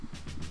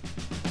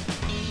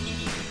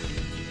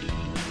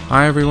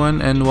Hi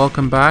everyone and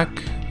welcome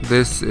back.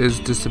 This is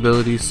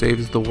Disability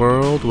Saves the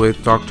World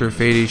with Dr.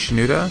 Fady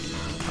Shenouda.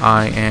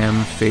 I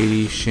am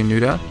Fady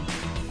Shenouda.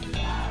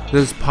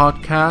 This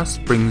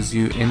podcast brings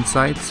you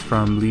insights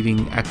from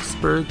leading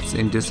experts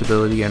in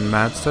disability and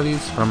MAD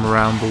studies from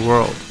around the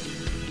world.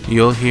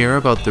 You'll hear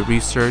about the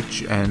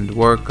research and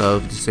work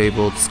of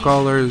disabled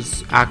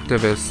scholars,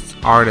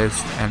 activists,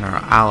 artists, and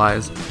our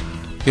allies.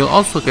 You'll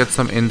also get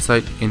some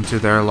insight into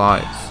their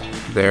lives,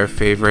 their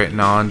favorite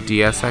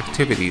non-DS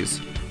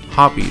activities,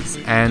 hobbies,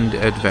 and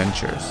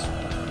adventures.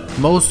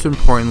 Most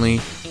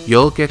importantly,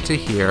 you'll get to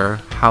hear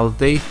how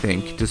they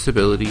think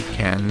disability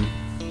can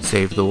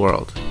save the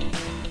world.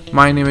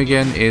 My name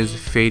again is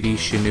Fady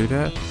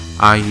Shenouda.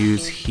 I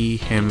use he,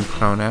 him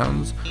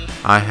pronouns.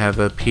 I have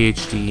a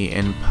PhD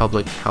in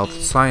public health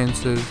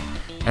sciences,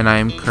 and I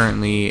am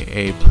currently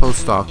a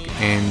postdoc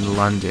in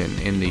London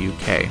in the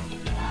UK.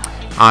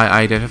 I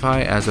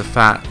identify as a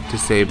fat,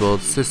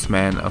 disabled, cis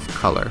man of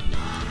color.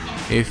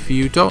 If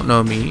you don't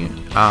know me,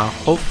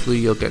 hopefully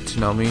you'll get to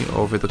know me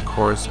over the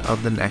course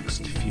of the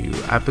next few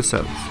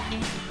episodes.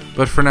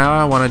 But for now,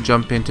 I want to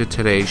jump into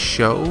today's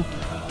show.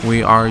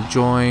 We are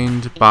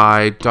joined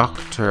by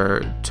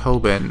Dr.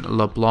 Tobin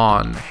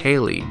LeBlanc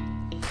Haley.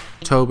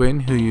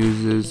 Tobin, who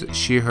uses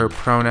she/her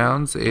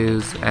pronouns,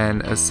 is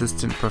an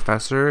assistant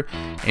professor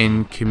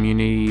in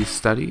community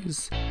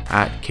studies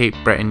at Cape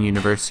Breton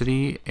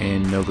University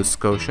in Nova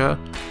Scotia.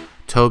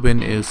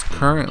 Tobin is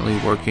currently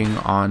working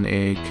on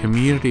a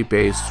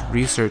community-based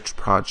research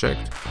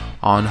project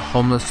on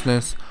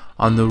homelessness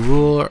on the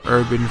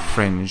rural-urban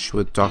fringe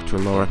with Dr.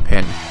 Laura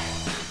Pinn.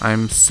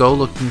 I'm so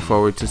looking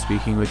forward to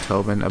speaking with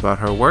Tobin about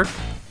her work.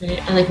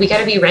 And we got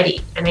to be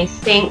ready. And I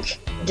think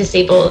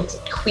disabled,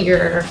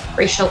 queer,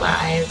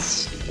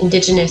 racialized,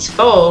 indigenous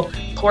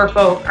poor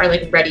folk are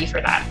ready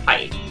for that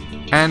fight.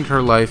 And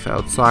her life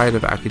outside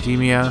of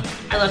academia.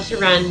 I love to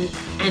run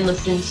and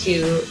listen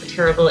to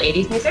terrible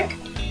 80s music.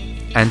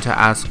 And to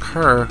ask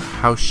her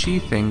how she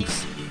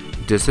thinks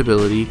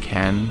disability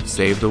can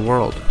save the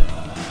world.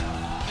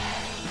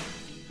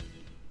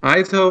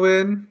 Hi,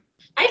 Tobin.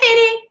 Hi,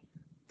 Fady.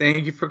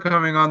 Thank you for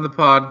coming on the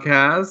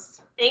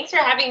podcast. Thanks for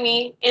having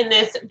me in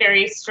this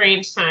very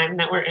strange time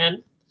that we're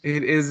in.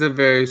 It is a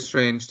very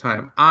strange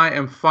time. I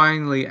am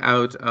finally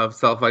out of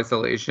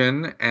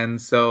self-isolation, and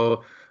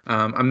so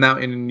I'm now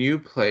in a new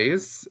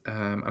place.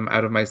 I'm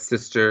out of my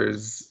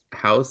sister's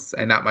house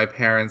and at my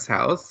parents'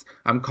 house.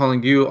 I'm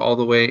calling you all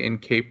the way in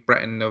Cape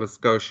Breton, Nova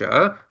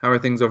Scotia. How are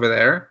things over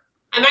there?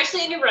 I'm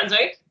actually in New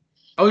Brunswick.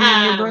 Oh, you're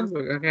in New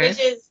Brunswick, okay.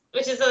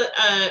 Which is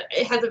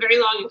it has a very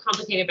long and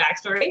complicated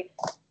backstory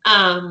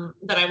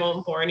that I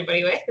won't bore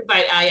anybody with.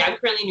 But yeah, I'm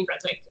currently in New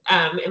Brunswick,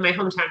 in my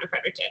hometown of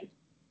Fredericton.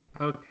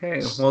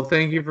 Okay, well,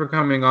 thank you for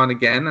coming on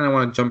again, and I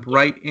want to jump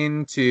right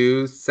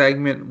into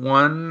segment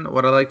one,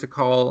 what I like to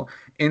call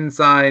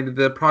inside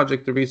the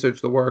project, the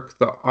research, the work,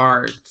 the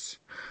art.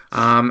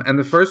 And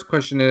the first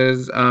question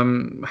is,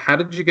 how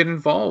did you get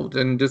involved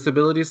in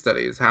disability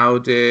studies? How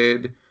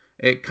did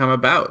it come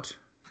about?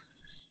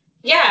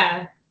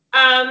 Yeah,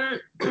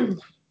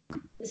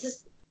 this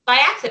is by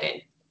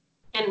accident,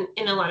 and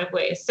in a lot of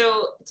ways.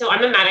 So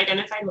I'm a MAD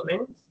identified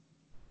woman,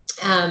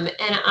 and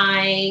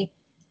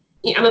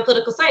I'm a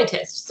political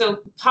scientist.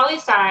 So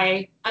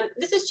poli-sci,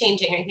 this is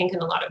changing, I think, in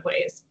a lot of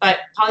ways, but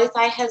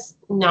poli-sci has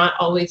not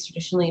always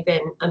traditionally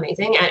been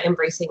amazing at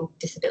embracing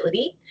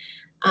disability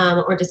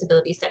or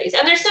disability studies.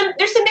 And there's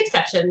some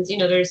exceptions.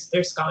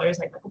 There's scholars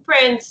like Michael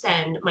Prince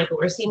and Michael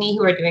Orsini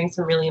who are doing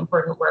some really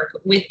important work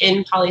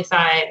within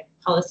poli-sci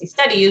policy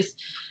studies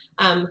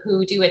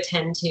who do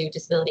attend to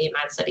disability and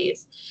MAD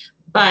studies.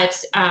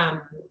 But by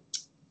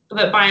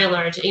and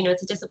large,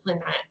 it's a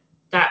discipline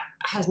that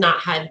has not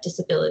had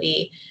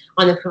disability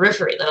on the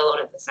periphery, let alone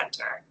at the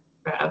center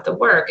of the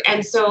work.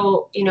 And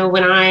so,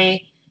 when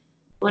I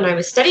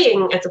was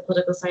studying as a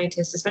political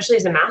scientist, especially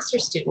as a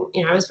master's student,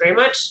 I was very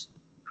much,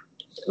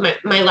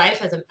 my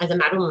life as a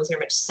MAD woman was very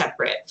much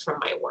separate from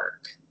my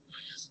work.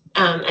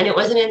 And it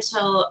wasn't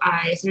until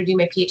I started doing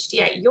my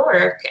PhD at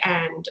York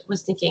and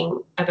was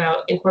thinking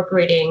about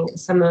incorporating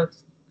some of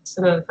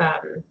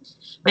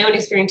my own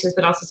experiences,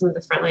 but also some of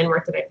the frontline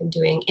work that I've been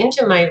doing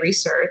into my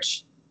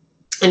research,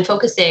 and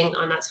focusing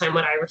on that time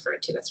what I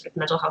referred to as sort of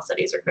mental health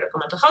studies or critical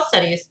mental health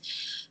studies,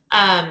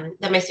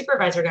 that my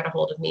supervisor got a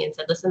hold of me and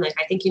said, listen,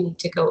 I think you need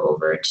to go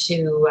over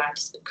to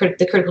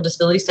the critical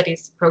disability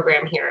studies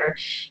program here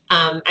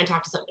and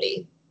talk to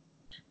somebody.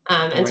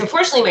 And so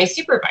fortunately, my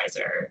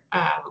supervisor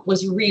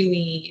was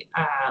really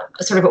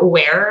sort of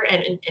aware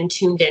and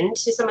tuned in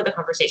to some of the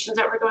conversations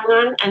that were going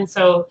on. And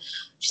so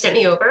she sent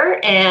me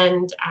over,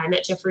 and I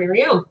met Jeffrey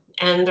Rioux,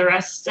 and the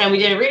rest, and we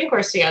did a reading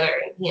course together.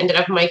 He ended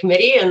up in my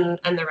committee, and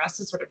the rest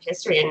is sort of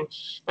history. And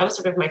that was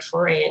sort of my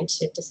foray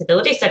into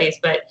disability studies.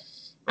 But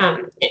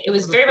it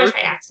was very much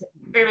by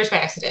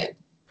accident.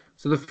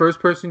 So the first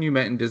person you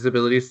met in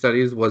disability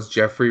studies was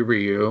Jeffrey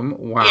Rioux.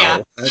 Wow,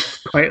 yeah.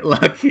 That's quite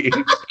lucky.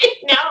 I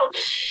know.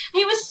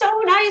 He was so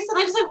nice, and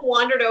I just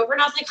wandered over,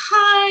 and I was like,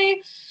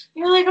 hi.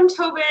 like, I'm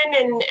Tobin,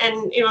 and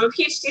I'm a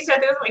PhD student. I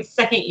think it was my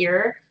second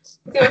year.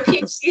 I'm a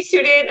PhD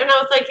student, and I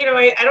was like,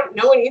 I don't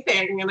know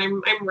anything, and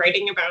I'm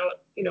writing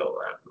about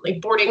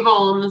like boarding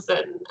homes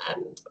and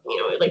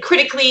like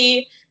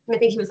critically. And I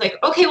think he was like,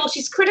 okay, well,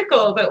 she's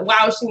critical, but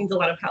wow, she needs a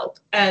lot of help.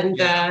 And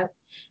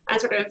I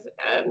sort of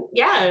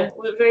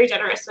was very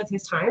generous with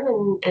his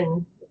time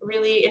and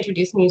really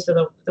introduced me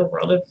to the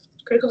world of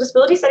critical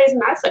disability studies and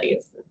math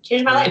studies. It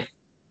changed my life.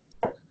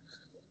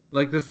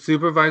 Like, the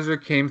supervisor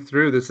came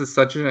through. This is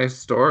such a nice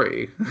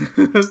story.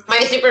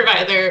 My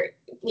supervisor,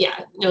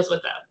 knows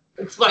what's up.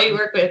 It's why you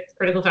work with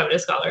critical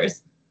feminist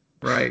scholars.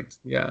 Right.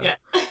 Yeah.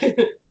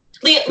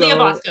 Leah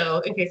Bosco,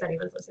 in case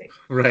anyone's listening.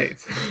 Right.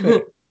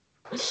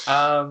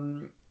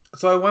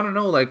 So I want to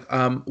know, like,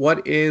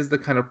 what is the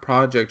kind of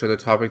project or the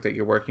topic that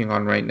you're working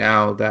on right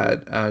now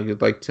that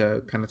you'd like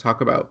to kind of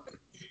talk about?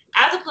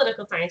 As a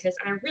political scientist,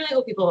 and I really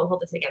hope people won't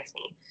hold this against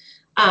me,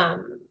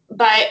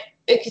 but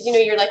because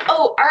you're like,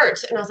 oh,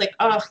 art, and I was like,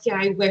 oh yeah,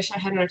 I wish I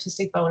had an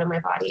artistic bone in my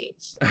body.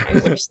 I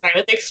wish I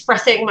was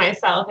expressing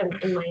myself and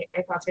my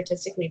thoughts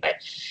artistically. But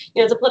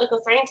as a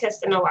political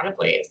scientist, in a lot of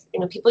ways,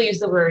 people use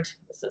the word.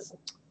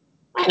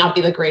 Might not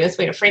be the greatest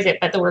way to phrase it,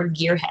 but the word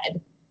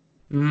gearhead.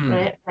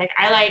 Right? Like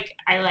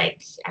I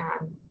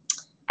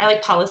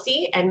like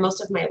policy, and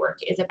most of my work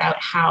is about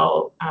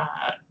how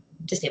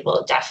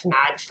disabled, deaf,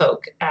 mad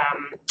folk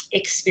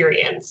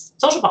experience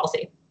social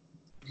policy.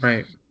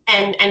 Right.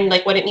 And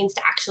like what it means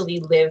to actually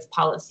live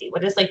policy.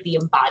 What is like the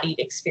embodied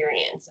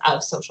experience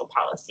of social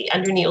policy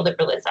under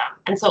neoliberalism?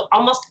 And so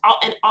almost all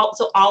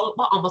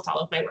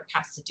of my work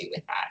has to do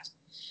with that.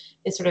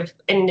 It's sort of,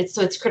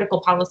 it's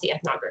critical policy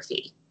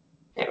ethnography,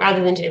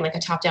 rather than doing like a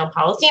top-down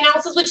policy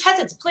analysis, which has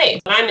its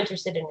place. What I'm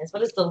interested in is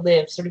what is the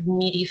lived, sort of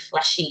meaty,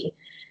 fleshy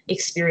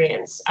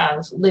experience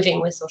of living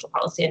with social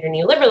policy under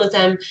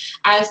neoliberalism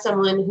as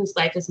someone whose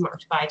life is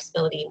marked by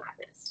disability and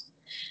madness.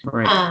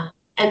 Right.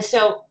 And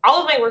so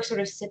all of my work sort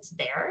of sits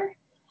there.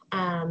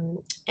 I'm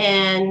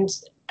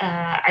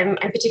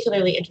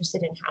particularly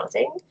interested in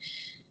housing.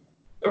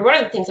 One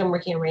of the things I'm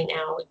working on right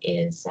now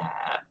is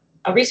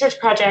a research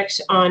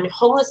project on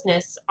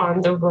homelessness on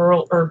the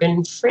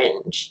rural-urban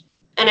fringe.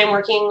 And I'm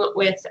working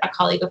with a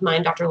colleague of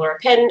mine, Dr. Laura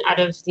Penn, out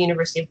of the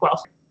University of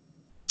Guelph.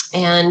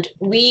 And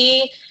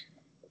we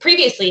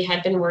previously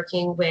had been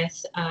working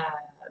with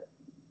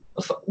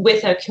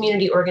a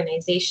community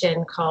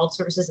organization called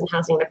Services and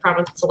Housing in the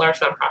Province. It's a large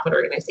nonprofit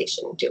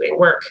organization doing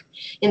work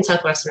in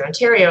southwestern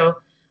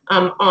Ontario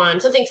on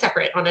something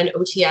separate, on an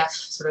OTF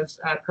sort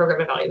of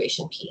program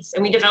evaluation piece.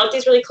 And we developed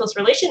these really close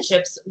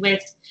relationships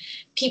with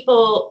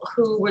people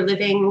who were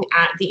living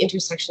at the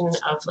intersection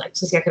of like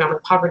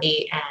socioeconomic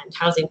poverty and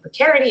housing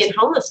precarity and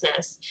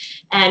homelessness,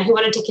 and who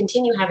wanted to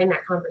continue having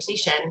that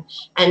conversation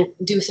and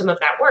do some of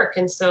that work.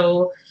 And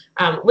so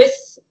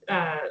with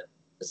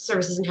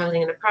Services and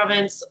Housing in the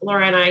Province,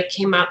 Laura and I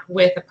came up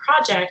with a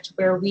project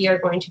where we are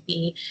going to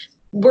be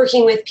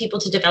working with people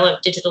to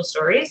develop digital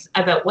stories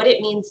about what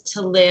it means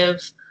to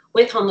live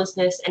with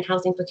homelessness and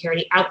housing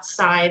precarity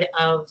outside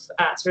of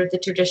sort of the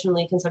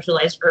traditionally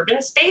conceptualized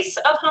urban space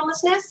of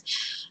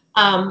homelessness,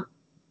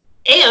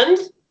 and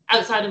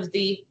outside of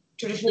the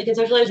traditionally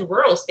conceptualized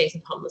rural space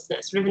of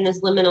homelessness, sort of in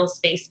this liminal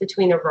space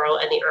between the rural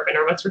and the urban,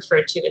 or what's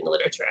referred to in the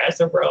literature as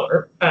the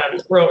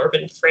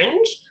rural-urban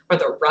fringe, or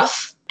the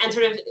RUF, and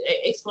sort of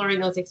exploring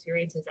those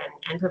experiences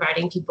and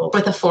providing people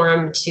with a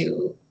forum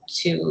to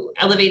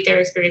elevate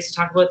their experience, to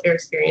talk about their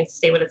experience,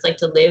 say what it's like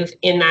to live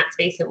in that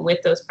space and with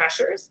those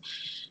pressures.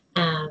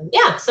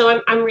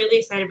 So I'm really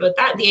excited about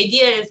that. The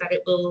idea is that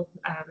it will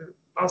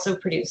also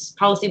produce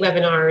policy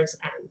webinars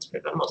and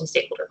sort of a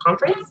multi-stakeholder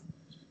conference.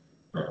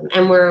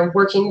 And we're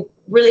working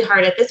really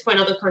hard at this point,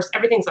 although of course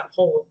everything's on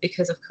hold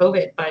because of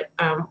COVID, but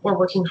we're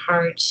working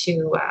hard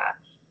to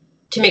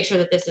make sure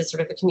that this is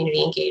sort of a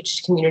community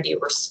engaged, community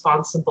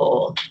responsive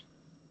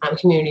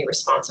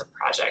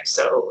project.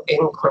 So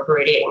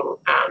incorporating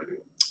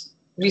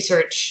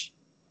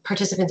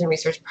participants and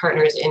research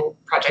partners in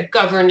project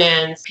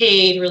governance,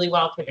 paid really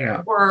well for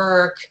their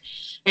work,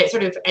 and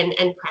sort of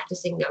and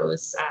practicing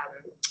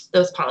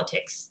those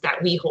politics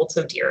that we hold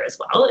so dear as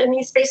well in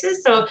these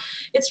spaces. So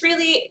it's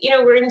really,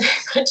 we're very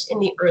much in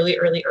the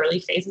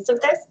early phases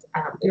of this.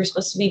 We were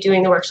supposed to be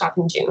doing the workshop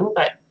in June,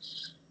 but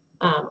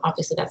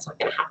obviously that's not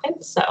going to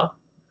happen. So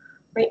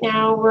right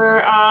now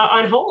we're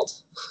on hold.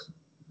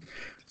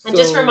 And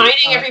just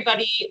reminding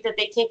everybody that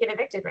they can't get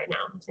evicted right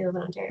now if they live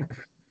in Ontario.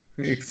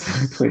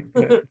 Exactly.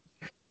 Yeah.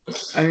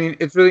 I mean,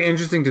 it's really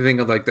interesting to think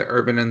of like the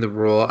urban and the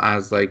rural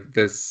as like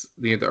this,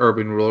 the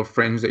urban rural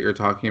fringe that you're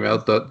talking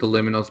about, the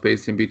liminal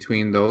space in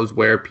between those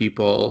where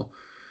people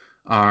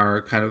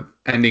are kind of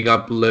ending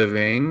up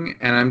living.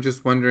 And I'm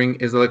just wondering,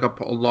 is like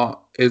a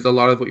lot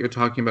of what you're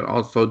talking about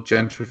also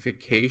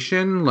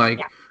gentrification,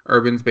 like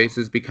urban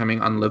spaces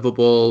becoming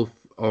unlivable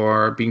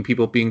or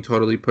people being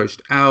totally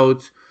pushed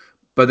out,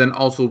 but then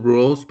also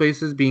rural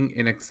spaces being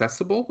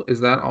inaccessible? Is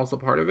that also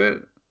part of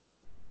it?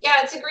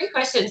 Yeah, it's a great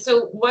question.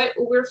 So what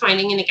we're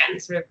finding, and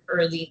again, sort of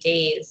early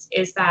days,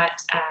 is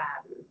that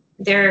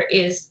there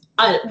is,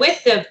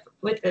 with the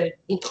the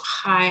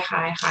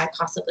high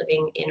cost of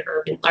living in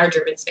large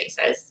urban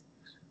spaces,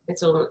 and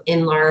so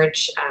in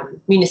large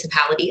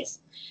municipalities,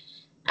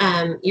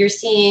 you're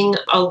seeing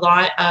a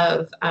lot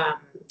of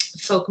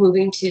folk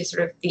moving to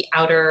sort of the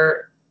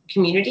outer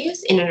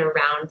communities in and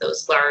around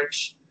those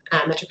large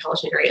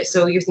metropolitan areas.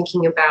 So you're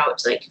thinking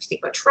about, like, if you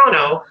think about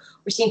Toronto,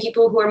 we're seeing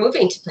people who are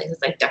moving to places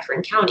like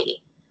Dufferin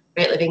County,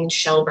 right, living in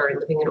Shelburne,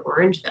 living in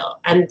Orangeville,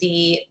 and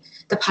the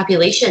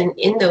population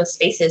in those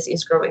spaces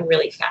is growing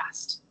really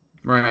fast.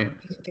 Right.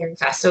 Very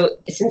fast. So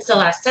since the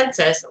last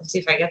census, let's see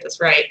if I get this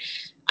right,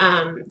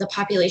 the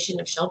population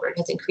of Shelburne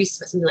has increased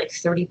by something like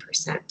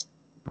 30%.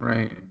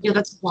 Right.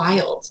 That's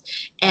wild.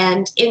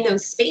 And in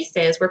those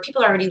spaces where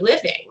people are already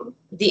living,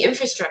 the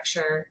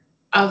infrastructure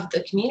of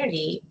the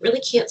community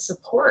really can't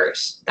support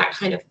that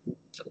kind of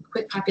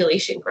quick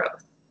population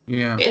growth.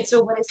 Yeah. And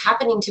so what is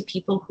happening to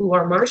people who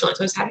are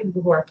marginalized, what's happening to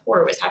people who are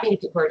poor, what's happening to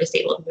people who are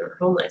disabled, who are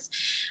homeless,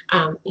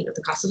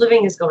 the cost of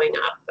living is going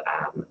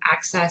up.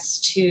 Access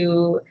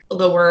to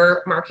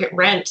lower market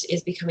rent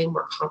is becoming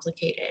more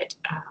complicated.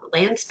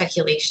 Land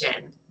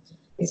speculation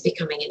is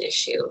becoming an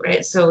issue,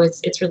 right? So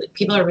it's really,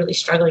 people are really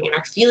struggling and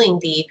are feeling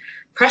the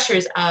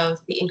pressures of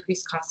the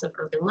increased costs of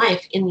urban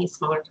life in these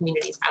smaller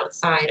communities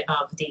outside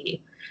of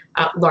the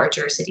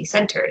larger city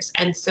centers.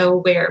 And so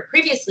where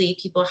previously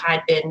people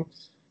had been,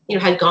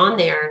 had gone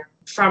there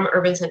from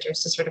urban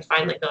centers to sort of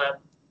find like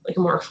a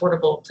more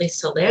affordable place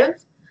to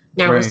live,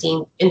 now Right. we're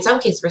seeing, in some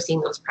cases, we're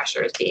seeing those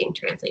pressures being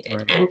translated.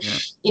 Right. And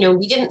Yeah.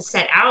 we didn't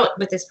set out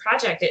with this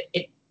project.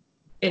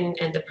 And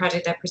the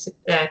project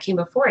that came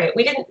before it,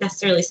 we didn't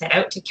necessarily set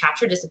out to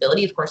capture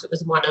disability. Of course, it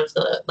was one of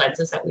the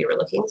lenses that we were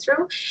looking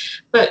through.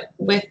 But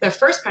with the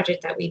first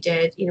project that we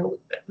did,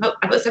 about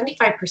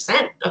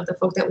 75% of the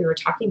folk that we were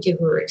talking to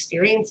who were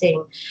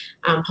experiencing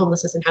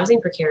homelessness and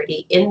housing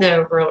precarity in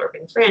the rural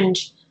urban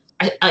fringe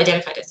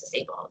identified as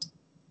disabled,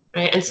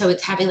 right? And so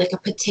it's having like a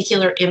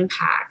particular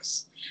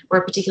impact or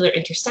a particular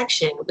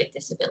intersection with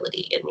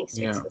disability in these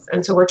spaces. Yeah.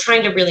 And so we're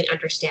trying to really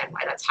understand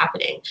why that's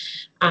happening,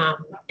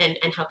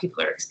 and how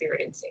people are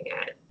experiencing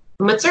it.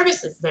 And what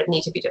services that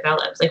need to be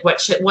developed? Like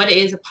what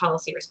is a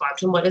policy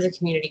response, and what is a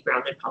community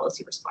grounded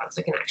policy response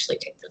that can actually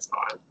take this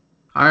on?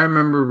 I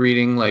remember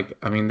reading,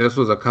 this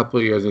was a couple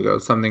of years ago,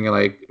 something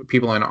like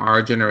people in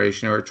our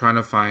generation who are trying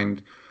to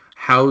find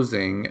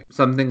housing,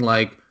 something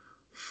like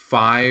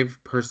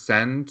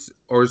 5%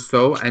 or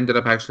so ended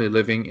up actually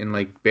living in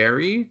like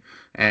Barrie,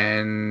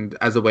 and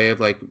as a way of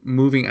like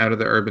moving out of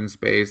the urban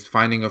space,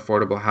 finding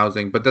affordable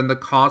housing. But then the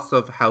cost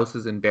of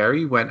houses in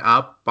Barrie went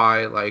up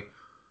by like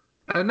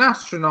an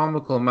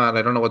astronomical amount.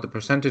 I don't know what the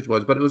percentage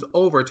was, but it was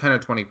over 10 or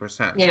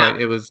 20%. Yeah.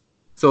 Right? It was,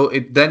 so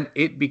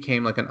it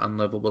became like an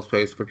unlivable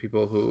space for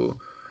people who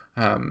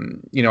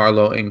are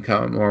low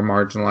income or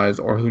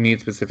marginalized, or who need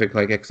specific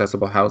like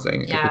accessible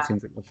housing. Yeah. It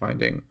seems like we're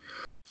finding.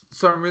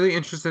 So I'm really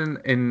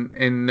interested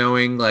in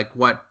knowing like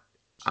what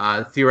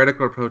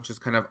theoretical approaches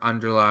kind of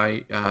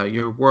underlie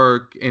your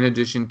work in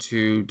addition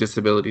to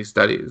disability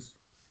studies.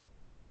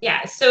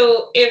 Yeah.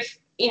 So if,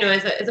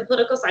 as a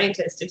political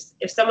scientist,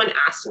 if someone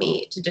asked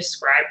me to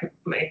describe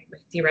my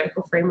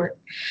theoretical framework,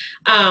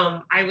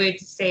 I would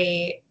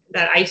say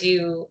that I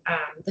do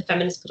the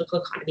feminist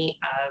political economy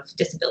of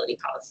disability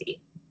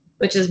policy,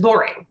 which is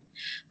boring.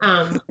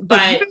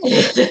 But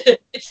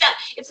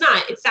it's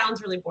not. It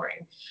sounds really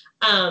boring.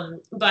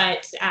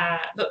 But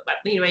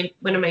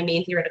one of my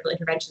main theoretical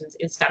interventions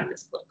is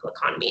feminist political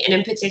economy, and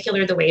in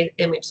particular the way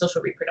in which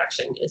social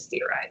reproduction is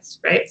theorized,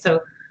 right?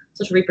 So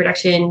social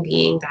reproduction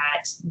being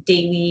that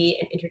daily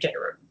and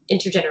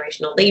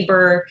intergenerational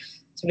labor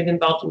sort of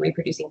involved in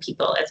reproducing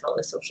people as well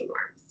as social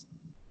norms.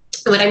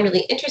 And what I'm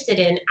really interested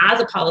in as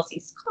a policy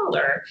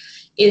scholar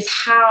is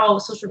how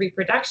social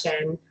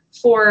reproduction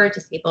for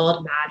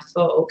disabled, mad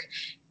folk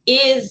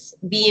is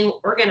being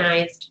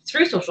organized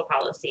through social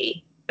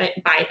policy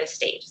by the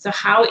state. So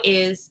how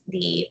is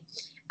the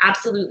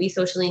absolutely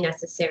socially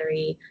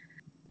necessary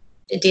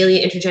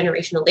daily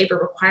intergenerational labor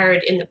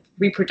required in the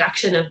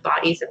reproduction of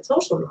bodies and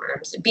social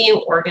norms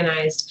being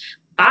organized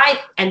by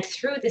and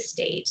through the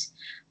state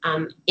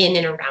in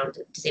and around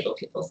disabled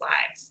people's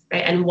lives,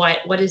 right? And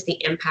what is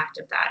the impact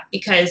of that?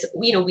 Because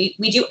we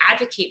do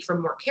advocate for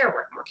more care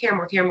work,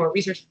 more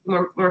research,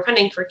 more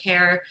funding for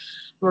care,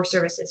 more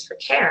services for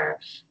care,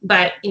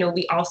 but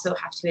we also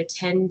have to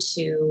attend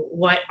to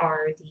what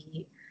are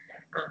the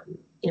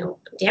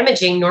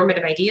damaging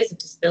normative ideas of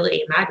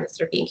disability and madness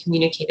that are being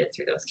communicated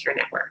through those care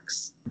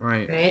networks,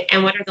 right?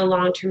 And what are the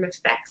long-term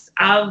effects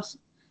of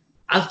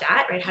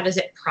that, right? How does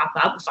it prop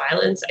up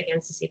violence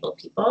against disabled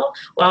people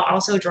while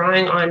also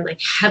drawing on like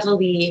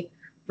heavily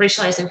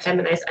racialized and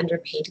feminized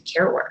underpaid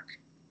care work?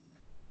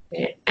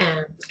 Right?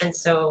 And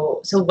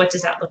so what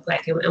does that look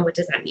like, and what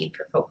does that mean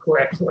for folk who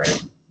are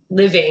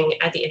living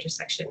at the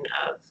intersection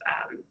of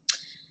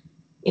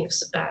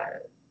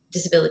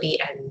disability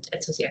and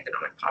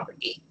socioeconomic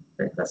poverty?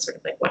 That's sort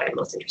of like what I'm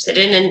most interested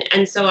in.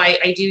 And so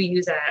I do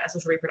use a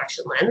social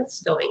reproduction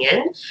lens going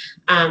in.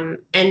 And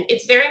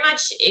it's very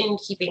much in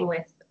keeping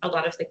with a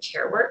lot of the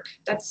care work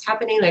that's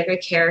happening. Like the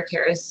care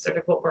is sort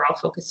of what we're all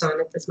focused on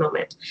at this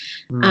moment.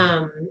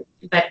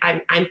 But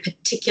I'm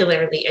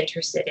particularly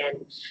interested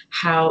in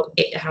how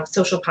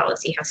social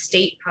policy, how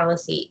state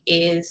policy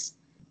is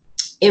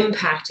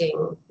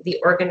impacting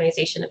the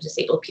organization of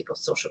disabled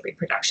people's social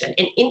reproduction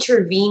and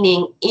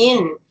intervening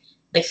in,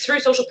 like,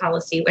 through social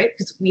policy, right?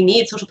 Because we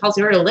need social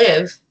policy in order to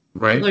live.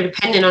 Right. People are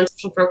dependent on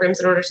social programs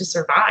in order to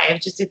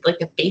survive. Just like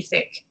the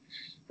basic,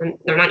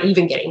 they're not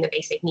even getting the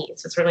basic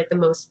needs. So it's sort of like the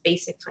most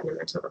basic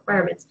fundamental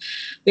requirements.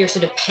 We are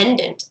so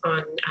dependent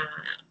on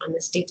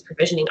the state's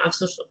provisioning of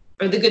social,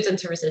 or the goods and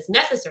services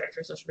necessary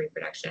for social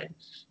reproduction,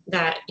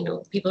 that, you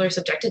know, people are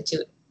subjected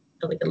to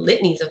like the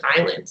litanies of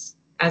violence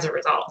as a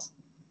result.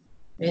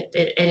 And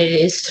it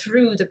is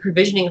through the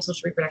provisioning of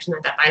social reproduction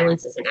that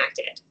violence is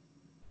enacted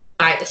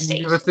by the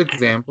state. Give us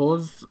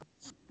examples.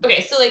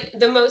 Okay, so like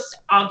the most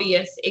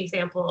obvious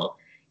example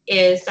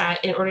is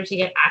that in order to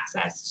get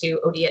access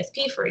to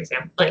ODSP, for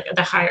example, like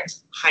the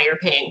higher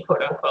paying,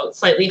 quote unquote,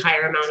 slightly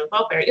higher amount of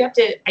welfare, you have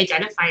to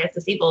identify as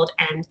disabled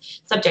and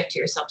subject to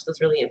yourself to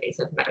those really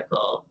invasive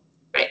medical,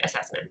 right,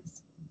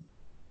 assessments.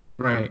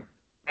 Right.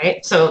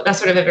 Right. So that's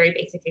sort of a very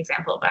basic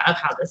example of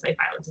how this like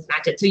violence is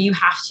enacted. So you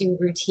have to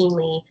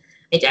routinely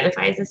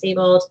identify as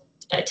disabled,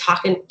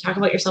 talk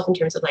about yourself in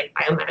terms of like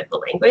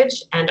biomedical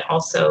language, and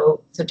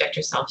also subject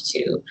yourself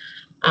to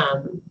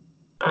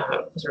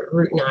sort of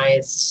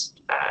routinized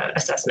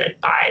assessment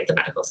by the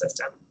medical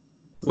system.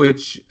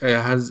 Which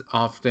has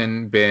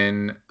often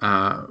been,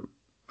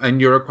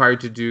 and you're required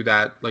to do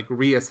that like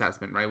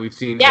reassessment, right? We've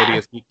seen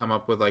ODSP come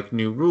up with like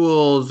new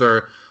rules,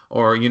 or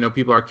you know,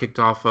 people are kicked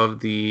off of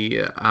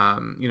the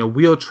you know,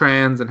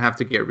 Wheel-Trans and have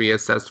to get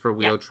reassessed for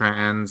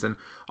Wheel-Trans, and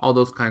all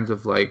those kinds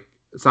of like,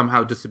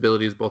 somehow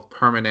disability is both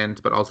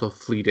permanent but also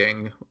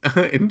fleeting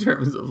in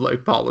terms of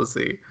like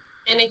policy.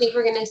 And I think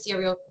we're going to see a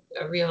real,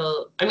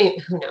 I mean,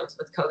 who knows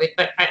with COVID,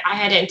 but I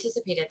had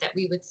anticipated that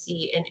we would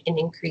see an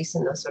increase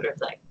in those sort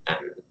of like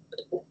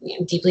you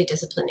know, deeply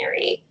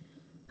disciplinary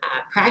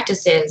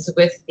practices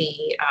with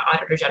the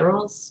Auditor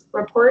General's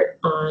report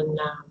on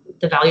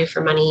the value for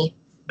money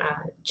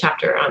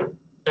chapter, on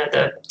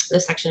the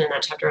section in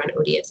that chapter on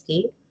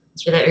ODSP.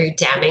 So that very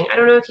damning, I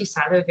don't know if you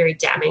saw the very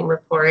damning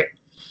report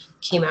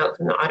came out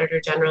from the Auditor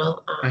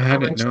General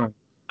of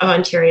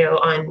Ontario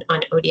on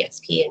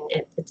ODSP,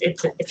 and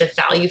it's a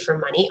value for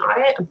money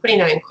audit. I'm putting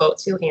that in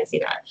quotes, so you can't see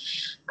that,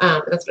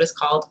 but that's what it's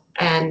called.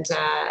 And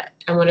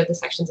one of the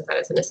sections of that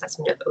is an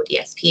assessment of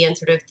ODSP, and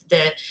sort of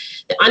the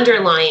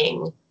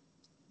underlying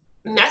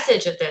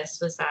message of this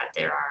was that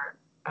there are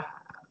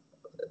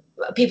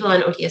people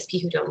on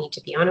ODSP who don't need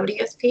to be on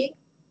ODSP,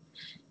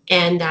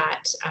 and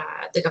that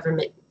the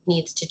government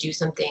needs to do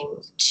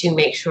something to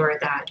make sure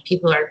that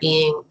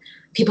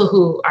people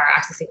who are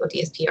accessing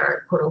ODSP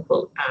are, quote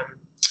unquote,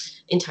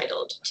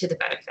 entitled to the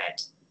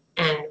benefit.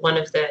 And one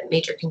of the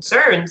major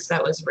concerns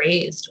that was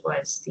raised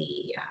was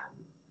the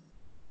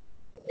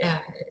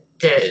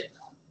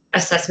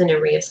assessment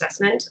and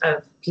reassessment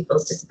of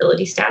people's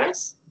disability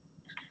status,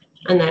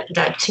 and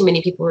that too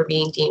many people were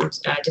being deemed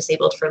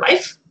disabled for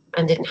life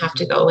and didn't have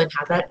to go and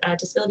have that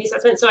disability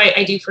assessment. So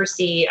I do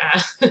foresee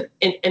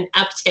an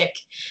uptick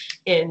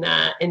in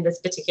this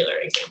particular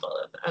example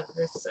of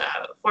this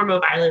form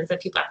of violence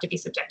that people have to be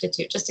subjected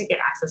to just to get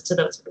access to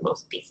those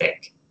most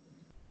basic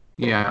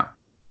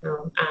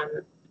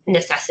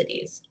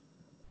necessities.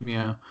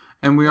 Yeah,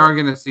 and we are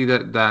going to see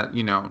that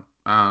you know,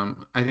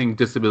 I think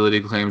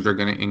disability claims are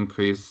going to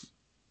increase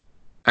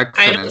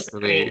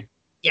exponentially.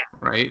 Yeah.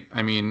 Right.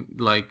 I mean,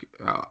 like,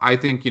 I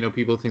think, you know,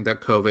 people think that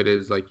COVID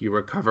is like you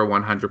recover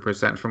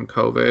 100% from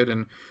COVID.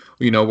 And,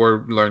 you know,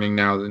 we're learning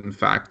now, in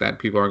fact, that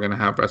people are going to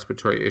have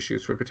respiratory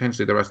issues for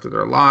potentially the rest of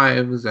their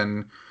lives.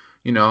 And,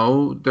 you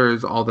know,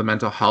 there's all the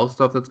mental health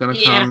stuff that's going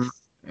to come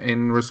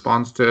in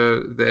response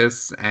to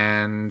this.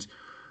 And,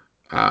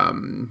 I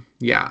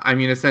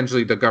mean,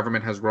 essentially, the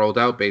government has rolled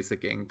out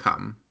basic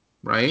income,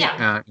 right?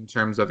 In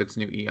terms of its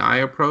new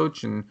EI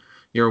approach. And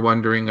you're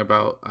wondering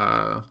about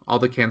all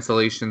the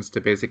cancellations to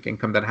basic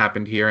income that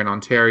happened here in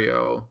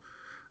Ontario,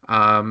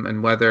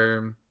 and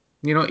whether,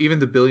 you know, even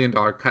the $1 billion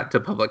cut to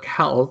public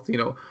health, you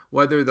know,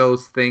 whether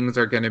those things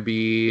are going to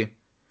be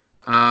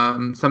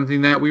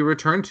something that we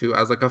return to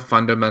as like a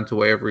fundamental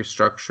way of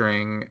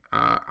restructuring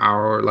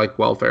our like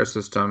welfare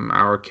system,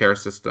 our care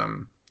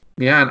system.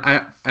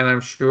 Yeah, and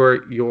I'm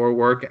sure your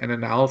work and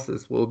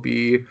analysis will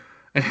be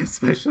an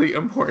especially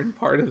important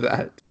part of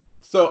that.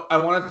 So I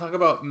want to talk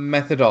about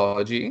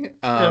methodology,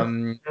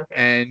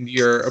 and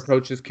your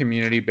approach is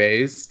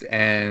community-based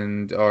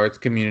or it's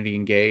community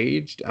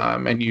engaged.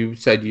 And you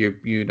said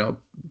you know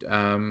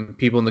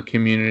people in the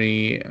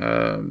community,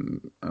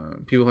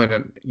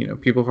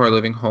 people who are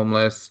living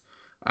homeless,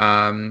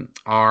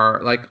 are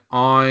like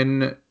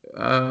on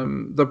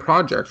the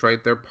projects,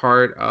 right? They're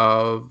part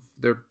of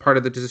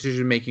the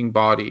decision-making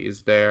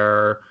bodies.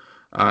 They're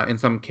in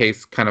some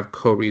case kind of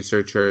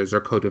co-researchers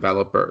or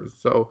co-developers.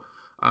 So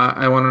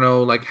I want to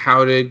know, like,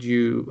 how did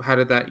you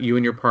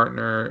and your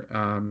partner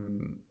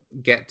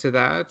get to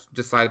that,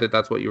 decide that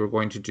that's what you were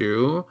going to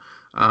do?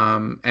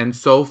 And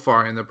so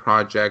far in the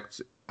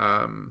project,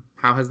 how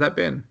has that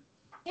been?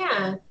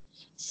 Yeah.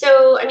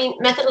 So, I mean,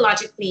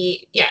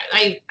 methodologically, yeah,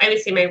 I would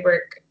say my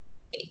work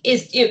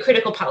is,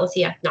 critical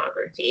policy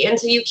ethnography. And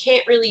so you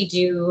can't really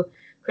do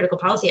critical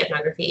policy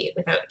ethnography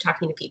without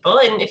talking to people.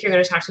 And if you're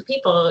going to talk to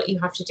people, you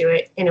have to do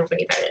it in a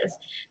way that is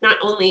not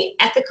only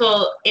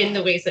ethical in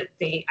the ways that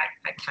the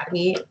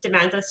academy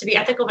demands us to be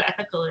ethical, but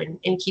ethical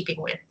in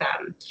keeping with,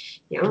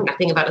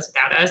 Nothing About Us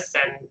Without Us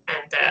and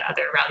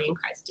other rallying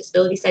cries of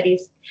disability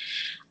studies.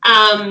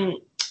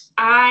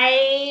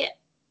 I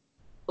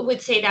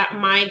would say that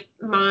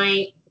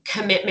my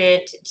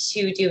commitment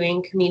to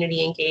doing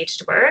community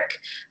engaged work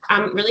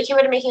really came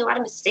out of making a lot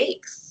of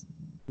mistakes.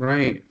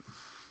 Right.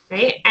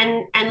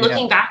 And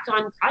looking back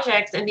on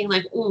projects and being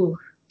like, ooh,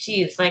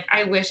 geez, like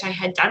I wish I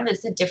had done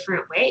this a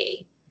different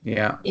way.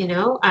 Yeah.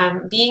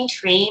 Being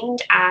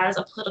trained as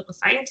a political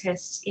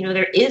scientist,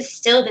 there is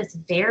still this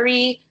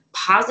very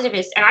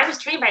positivist, and I was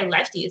trained by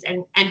lefties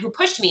and who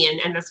pushed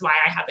me, and that's why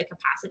I have the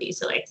capacity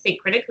to like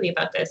think critically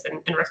about this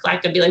and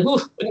reflect and be like,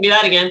 ooh, wouldn't do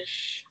that again.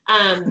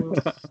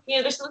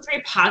 There's still this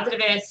very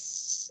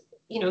positivist,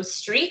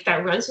 streak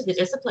that runs through the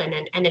discipline,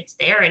 and it's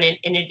there, and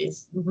it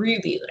is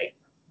really like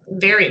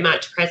very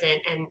much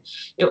present, and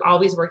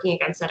always working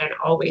against that and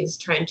always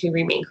trying to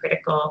remain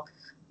critical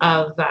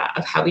of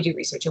how we do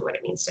research and what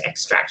it means to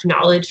extract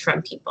knowledge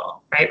from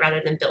people, right,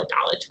 rather than build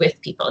knowledge with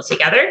people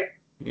together.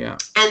 Yeah.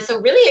 And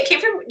so really it came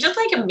from just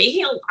like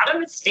making a lot of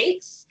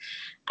mistakes,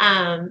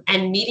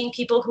 and meeting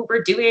people who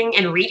were doing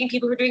and reading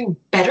people who were doing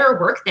better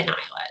work than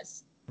I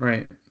was.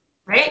 Right.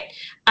 Right.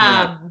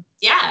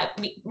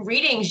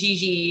 Reading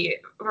Gigi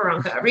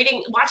Waronker,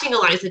 watching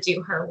Eliza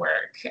do her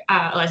work,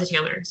 Eliza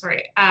Taylor,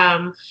 sorry.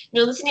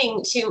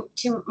 Listening to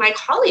my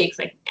colleagues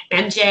like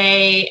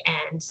MJ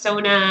and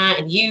Sona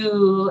and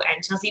you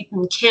and Chelsea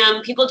and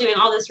Kim, people doing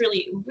all this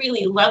really,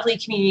 really lovely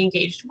community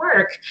engaged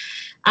work.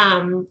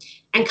 And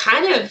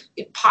kind of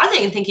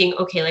pausing and thinking,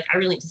 okay, like I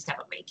really need to step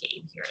up my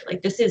game here.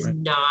 Like this is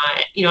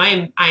not,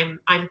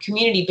 I'm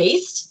community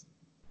based,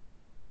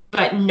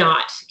 but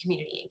not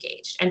community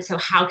engaged. And so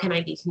how can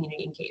I be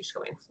community engaged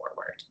going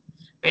forward?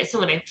 Right. So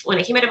when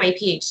I came out of my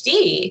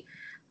PhD,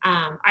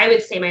 I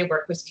would say my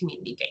work was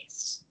community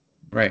based.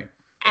 Right.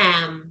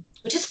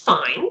 Which is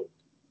fine.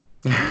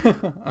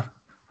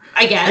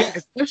 I guess.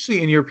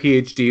 Especially in your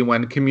PhD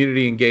when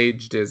community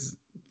engaged is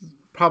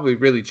probably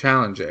really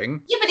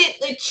challenging. Yeah, but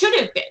it should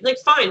have been like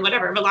fine,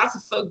 whatever. But lots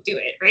of folk do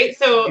it, right?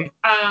 So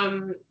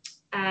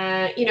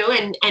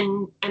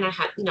and I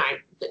had, I've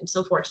been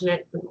so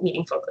fortunate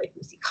meeting folk like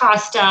Lucy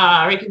Costa,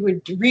 right? People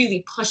were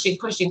really pushing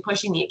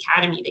the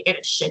academy to get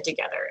its shit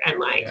together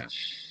and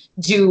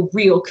do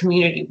real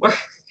community work.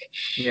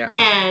 Yeah.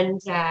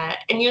 And so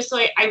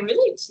I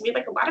really made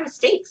like a lot of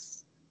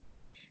mistakes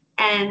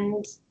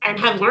and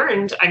have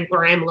learned,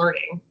 or I'm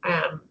learning,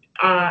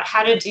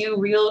 how to do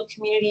real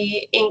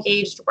community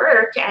engaged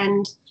work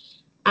and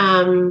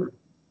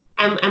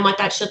what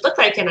that should look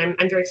like. And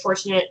I'm very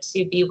fortunate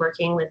to be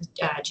working with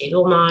Jay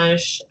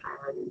Dolmaj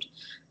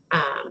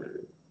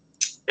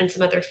and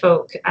some other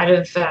folk out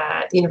of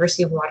the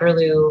University of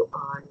Waterloo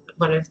on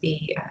one of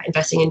the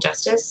Investing in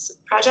Justice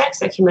projects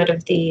that came out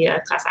of the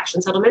class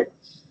action settlement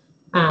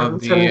from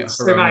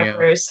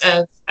survivors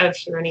of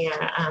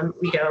Huronia,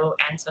 Rideau,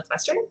 and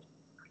Southwestern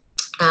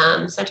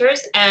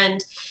centers.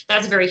 And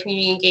that's a very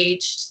community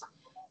engaged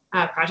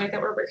project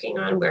that we're working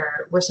on,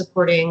 where we're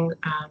supporting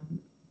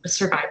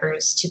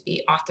survivors to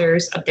be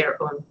authors of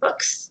their own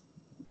books.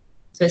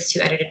 So it's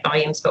 2 edited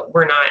volumes, but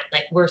we're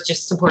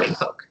just supporting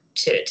folk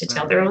to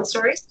tell their own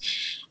stories.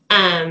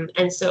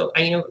 And so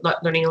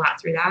learning a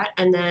lot through that.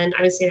 And then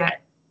I would say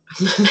that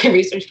my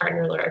research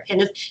partner, Laura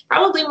Pin, is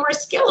probably more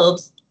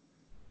skilled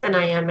than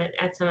I am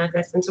at some of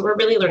this. And so we're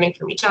really learning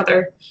from each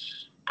other.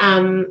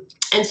 And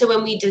so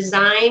when we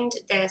designed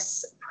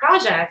this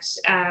project,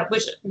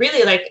 which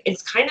really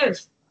it's kind of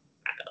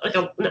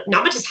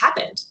not much has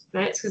happened,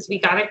 right? It's because we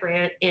got a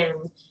grant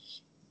in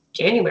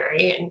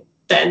January and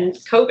then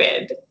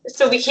COVID.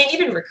 So we can't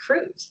even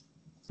recruit.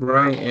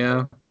 Right,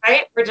 yeah.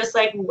 Right? We're just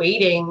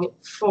waiting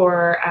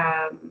for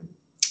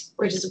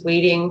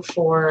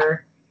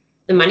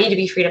the money to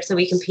be freed up so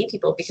we can pay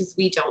people, because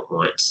we don't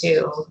want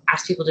to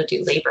ask people to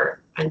do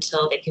labor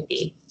until they can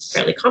be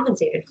fairly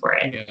compensated for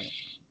it. Yeah.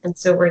 And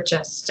so we're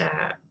just,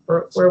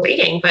 we're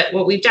waiting. But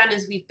what we've done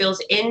is we've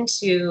built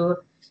into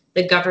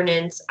the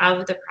governance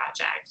of the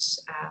project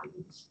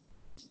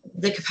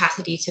the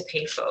capacity to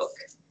pay folk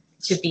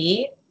to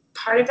be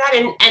part of that,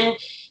 and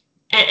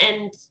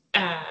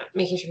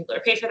making sure people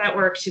are paid for that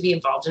work, to be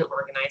involved in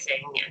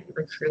organizing and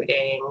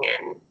recruiting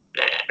and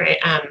right.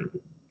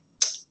 And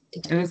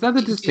is that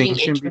the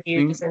distinction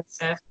between and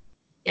stuff?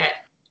 Yeah.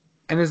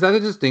 And is that a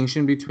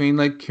distinction between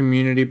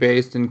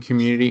community-based and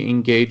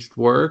community-engaged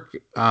work?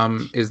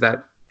 Is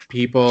that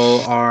people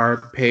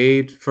are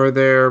paid for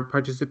their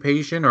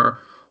participation, or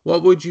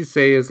what would you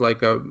say is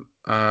a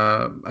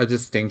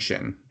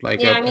distinction,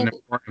 an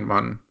important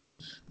one?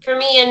 For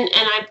me, and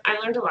I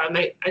learned a lot.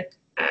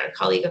 a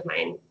colleague of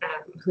mine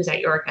who's at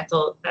York,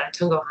 Ethel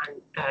Tungohan,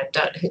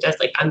 who does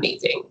like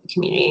amazing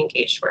community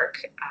engaged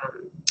work,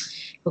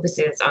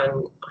 focuses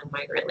on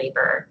migrant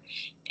labor,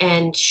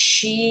 and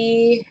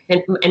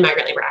and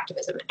migrant labor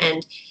activism.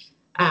 And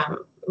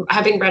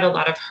having read a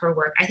lot of her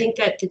work, I think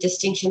that the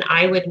distinction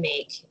I would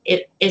make,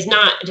 it is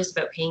not just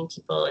about paying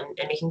people and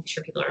making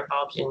sure people are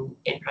involved in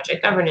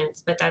project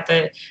governance, but that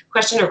the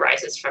question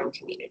arises from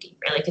community,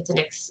 right? Like it's an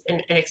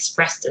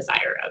expressed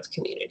desire of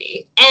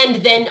community.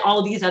 And then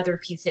all these other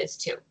pieces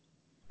too.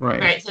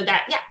 Right. So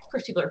that, of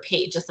course people are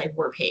paid just like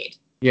we're paid.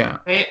 Yeah.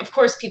 Right. Of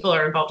course people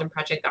are involved in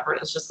project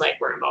governance just like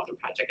we're involved in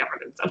project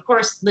governance. Of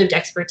course lived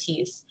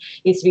expertise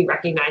needs to be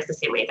recognized the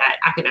same way that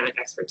academic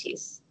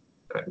expertise,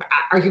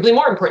 arguably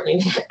more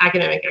importantly,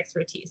 academic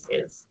expertise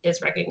is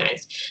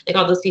recognized. Like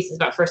all those pieces,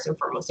 but first and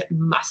foremost, it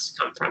must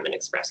come from an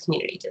expressed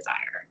community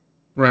desire.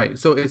 Right.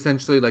 So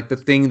essentially, like the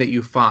thing that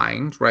you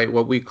find, right,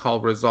 what we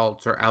call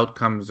results or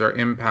outcomes or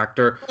impact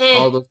or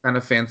all those kind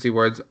of fancy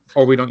words,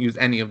 or we don't use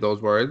any of those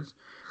words,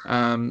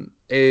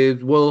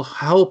 it will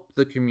help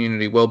the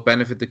community, will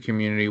benefit the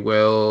community,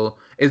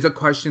 is a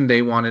question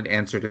they wanted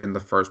answered in the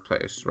first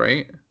place,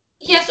 right?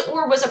 Yes,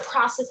 or was a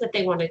process that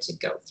they wanted to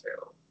go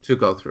through.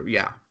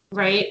 Yeah.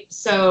 Right.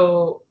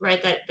 So,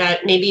 right,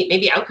 that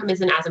maybe outcome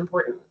isn't as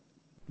important.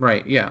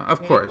 Right. Yeah,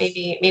 of course.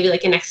 Maybe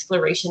like an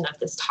exploration of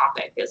this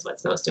topic is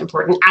what's most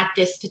important at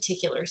this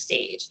particular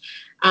stage,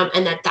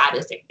 and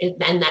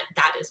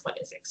that is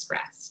what is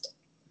expressed.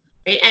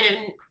 Right.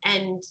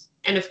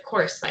 And of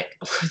course,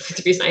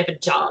 the reason I have a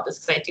job is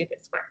because I do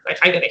this work. Like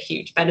I get a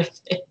huge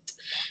benefit.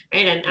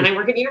 Right. And I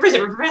work at the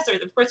university. I'm a professor.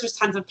 Of course, there's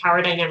tons of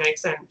power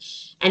dynamics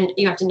and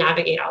you have to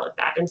navigate all of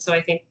that. And so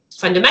I think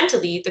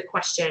fundamentally the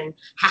question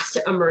has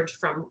to emerge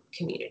from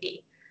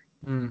community,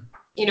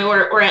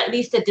 or at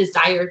least a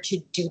desire to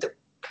do the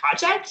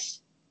project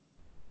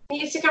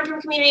needs to come from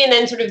community. And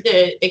then sort of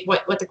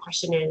what the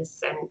question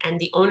is and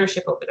the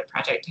ownership over the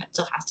project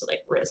still has to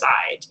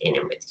reside in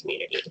and with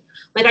community,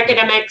 with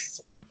academics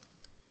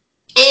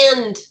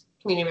and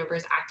community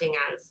members acting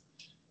as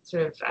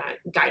sort of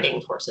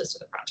guiding forces to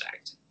the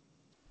project.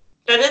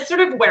 And that's sort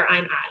of where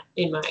I'm at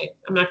in my,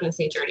 I'm not going to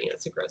say journey,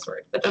 that's a gross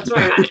word, but that's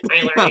where I'm at in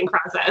my learning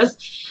process.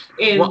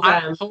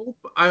 I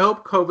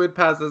hope COVID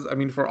passes,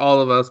 for all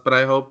of us, but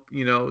I hope,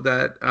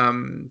 that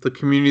the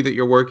community that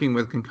you're working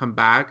with can come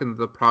back and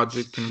the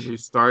project can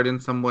restart in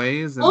some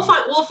ways. And... We'll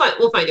find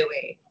a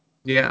way.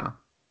 Yeah.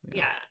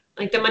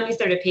 Like the money's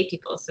there to pay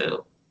people.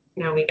 So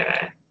now we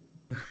gotta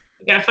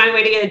find a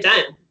way to get it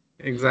done.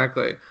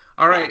 Exactly.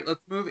 All right,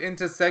 let's move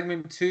into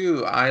segment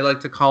 2. I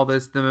like to call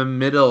this the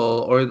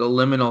middle or the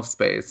liminal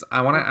space.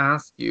 I want to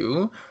ask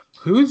you,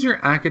 who's your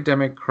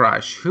academic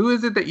crush? Who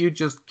is it that you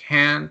just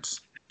can't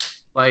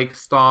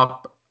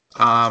stop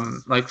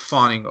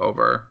fawning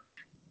over?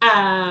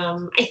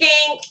 I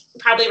think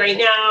probably right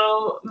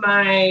now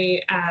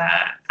my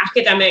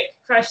academic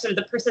crush, or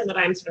the person that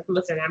I'm sort of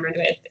most enamored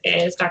with,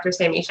 is Dr.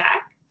 Sami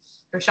Schock.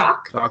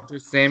 Dr.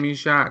 Sami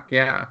Schock,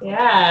 yeah.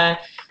 Yeah.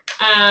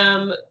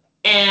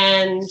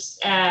 And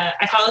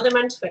I follow them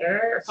on Twitter,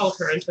 or follow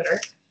her on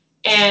Twitter,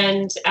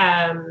 and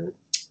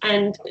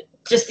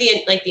just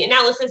the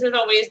analysis is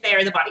always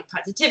there, the body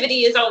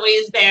positivity is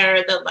always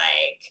there, the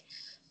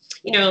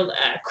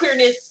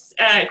queerness,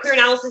 queer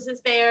analysis is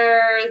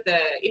there,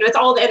 it's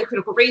all the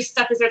critical race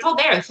stuff is there, it's all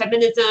there,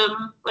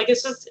 feminism,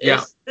 it's just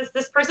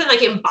this person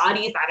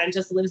embodies that and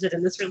just lives it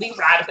in this really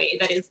rad way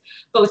that is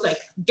both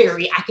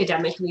very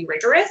academically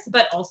rigorous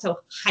but also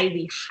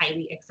highly,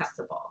 highly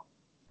accessible.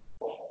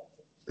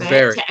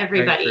 Right, to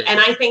everybody, and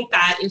I think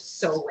that is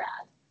so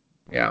rad.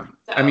 Yeah,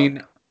 so.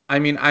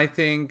 I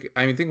think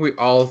we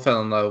all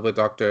fell in love with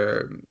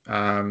Dr.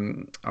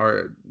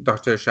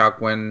 Schock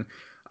when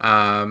she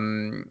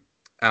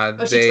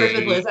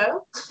twerked with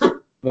Lizzo.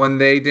 When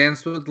they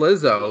danced with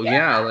Lizzo,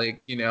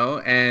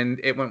 and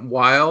it went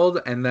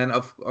wild, and then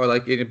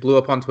it blew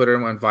up on Twitter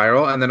and went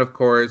viral, and then of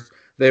course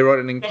they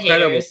wrote an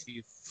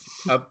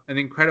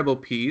incredible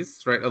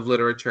piece, right, of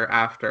literature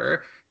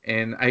after.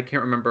 And I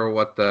can't remember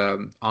what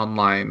the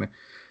online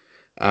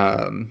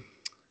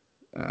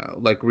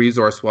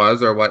resource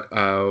was or what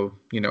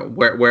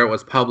where it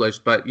was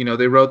published, but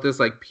they wrote this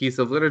piece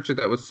of literature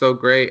that was so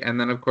great, and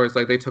then of course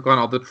they took on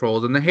all the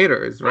trolls and the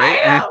haters, right?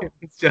 And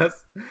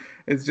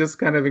it's just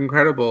kind of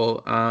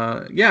incredible.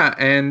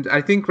 And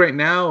I think right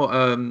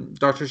now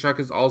Dr. Schock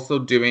is also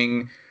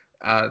doing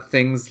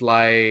things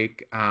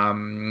like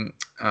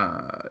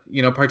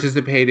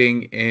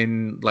participating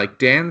in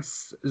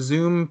dance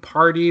Zoom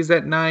parties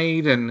at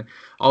night, and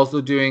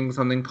also doing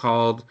something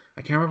called,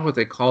 I can't remember what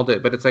they called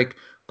it, but it's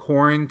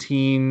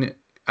quarantine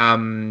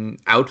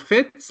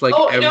outfits.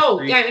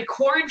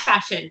 Corn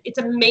fashion. It's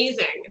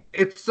amazing.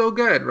 It's so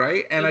good,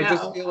 right? And I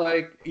just feel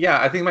I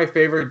think my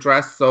favorite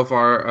dress so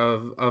far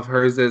of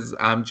hers is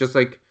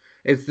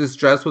it's this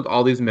dress with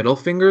all these middle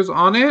fingers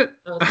on it.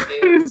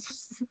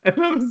 And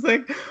I was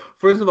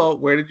first of all,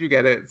 where did you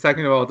get it?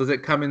 Second of all, does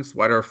it come in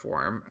sweater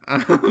form?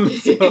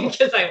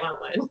 Because I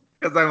want one.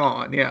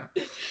 Yeah.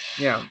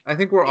 I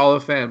think we're all a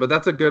fan, but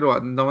that's a good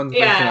one. No one's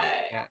mentioned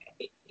it yet.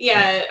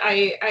 Yeah,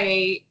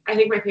 I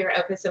think my favorite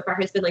outfit so far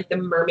has been like the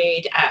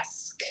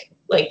mermaid-esque,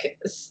 like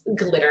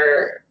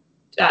glitter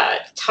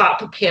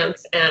top,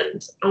 pants,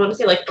 and I want to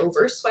say like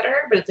over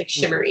sweater, but it's like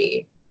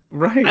shimmery.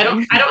 Right. I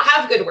don't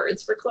have good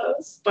words for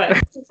clothes, but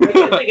it's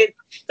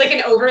like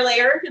an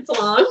overlayer. It's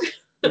long.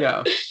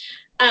 Yeah.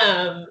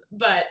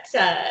 But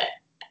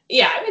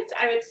yeah,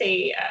 I would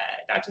say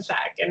Dr.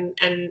 Sack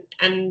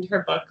and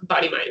her book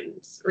Body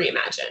Minds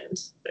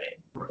Reimagined,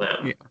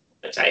 right? Yeah.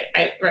 Which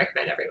I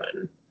recommend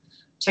everyone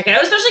check it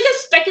out, especially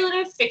because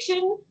speculative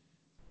fiction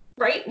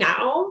right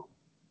now,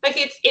 like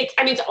it's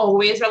I mean it's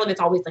always relevant. It's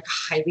always like a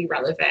highly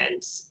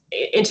relevant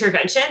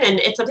intervention, and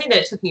it's something that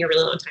it took me a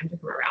really long time to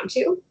come around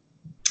to.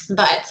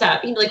 But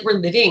you know, like we're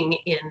living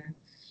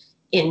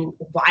in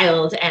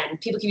wild, and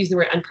people keep using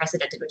the word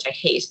unprecedented, which I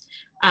hate,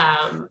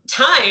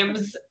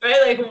 times,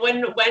 right? Like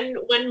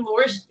when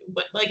more,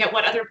 like at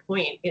what other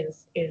point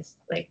is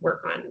like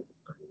work on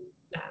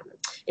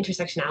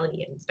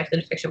intersectionality and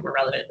speculative fiction more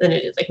relevant than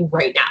it is like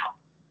right now?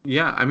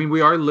 Yeah, I mean,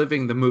 we are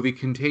living the movie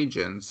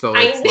Contagion, so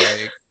it's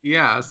like,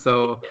 yeah,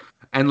 so,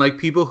 and like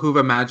people who've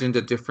imagined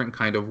a different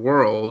kind of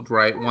world,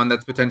 right? One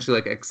that's potentially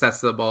like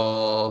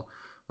accessible,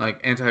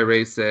 like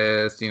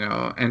anti-racist, you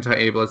know,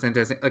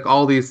 anti-ableist, like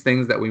all these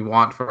things that we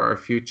want for our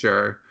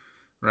future,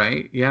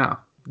 right? Yeah,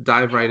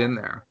 dive right in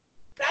there.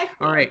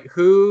 Exactly. All right,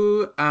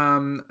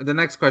 the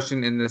next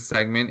question in this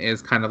segment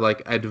is kind of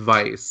like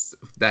advice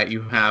that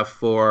you have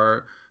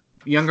for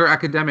younger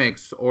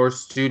academics or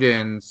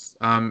students,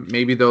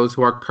 maybe those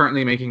who are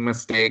currently making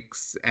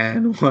mistakes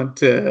and want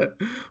to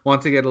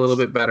get a little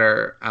bit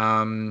better.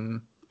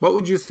 What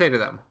would you say to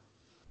them?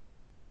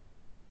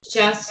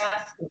 Just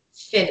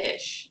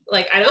finish.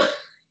 Like I don't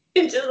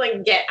just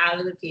like get out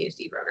of the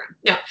PhD program.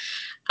 No.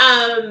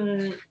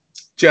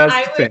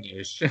 Just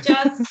finish.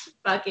 Just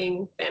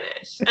fucking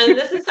finish. And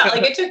this is not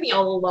like it took me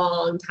a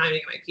long time to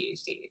get my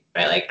PhD,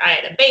 right? Like I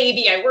had a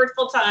baby, I worked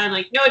full time,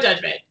 like no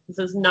judgment. This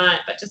is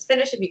not, but just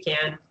finish if you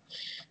can.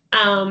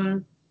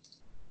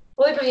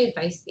 What would my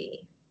advice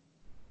be?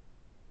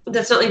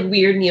 That's not like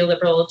weird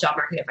neoliberal job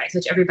market advice,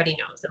 which everybody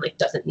knows and like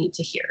doesn't need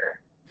to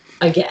hear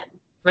again,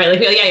 right? Like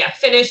yeah,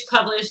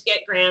 publish,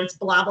 get grants,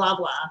 blah blah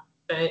blah.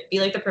 But be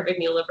like the perfect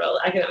neoliberal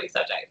academic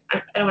subject.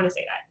 I don't want to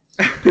say that.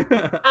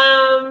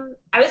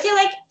 I would say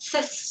like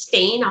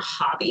sustain a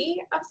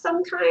hobby of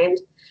some kind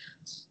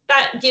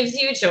that gives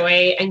you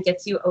joy and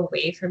gets you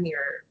away from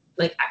your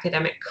like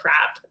academic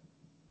crap,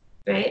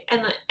 right?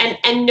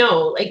 And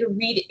no, like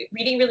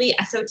reading really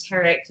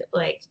esoteric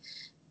like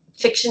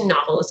fiction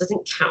novels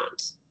doesn't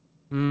count.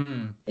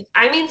 Like,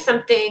 I mean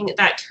something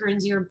that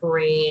turns your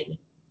brain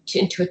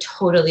into a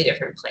totally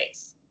different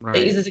place. Right.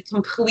 That uses a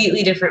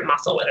completely different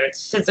muscle, whether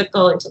it's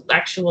physical,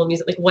 intellectual,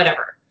 music, like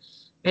whatever.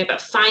 Right?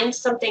 But find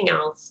something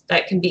else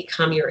that can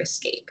become your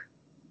escape.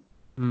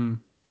 You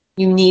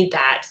need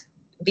that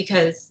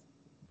because,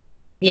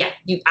 yeah,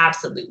 you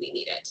absolutely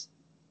need it.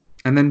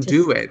 And then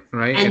do it,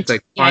 right? It's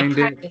like find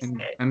it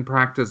and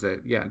practice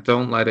it. Yeah,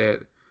 don't let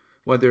it,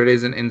 whether it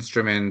is an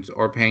instrument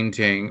or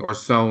painting or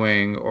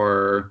sewing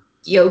or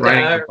yoga,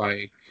 riding a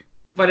bike,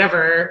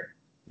 whatever.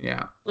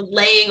 Yeah.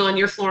 Laying on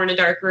your floor in a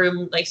dark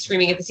room, like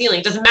screaming at the ceiling.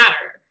 It doesn't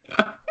matter.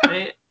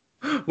 Right?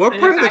 What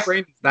part of the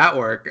brain does that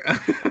work?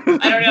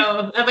 I don't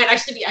know. That might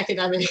actually be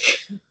academic.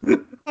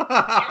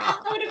 I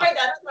would invite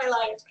that as my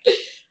life.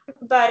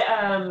 But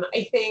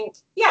I think,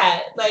 yeah,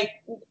 like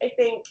I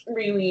think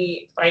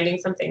really finding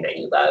something that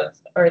you love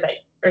or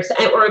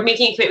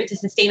making a commitment to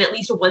sustain at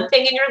least one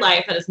thing in your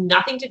life that has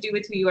nothing to do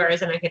with who you are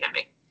as an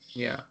academic.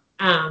 Yeah.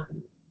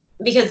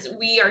 Because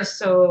we are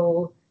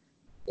so,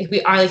 I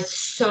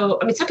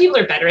mean, some people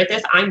are better at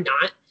this. I'm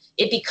not.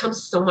 It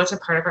becomes so much a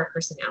part of our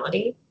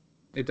personality.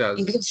 It does.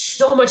 It becomes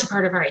so much a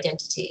part of our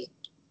identity.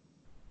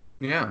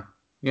 Yeah.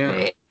 Yeah.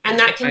 Right? And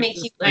that can make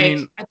you like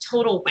a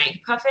total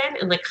wank puffin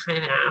and like kind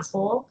of an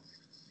asshole.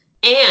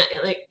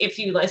 And like if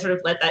you like sort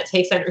of let that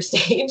take center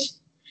stage.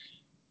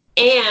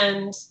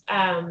 And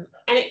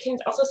it can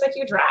also suck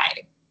you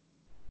dry.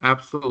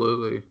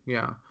 Absolutely.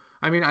 Yeah.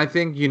 I mean, I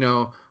think,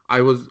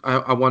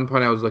 at one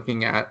point I was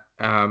looking at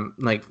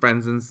like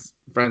friends and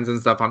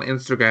stuff on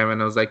Instagram,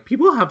 and I was like,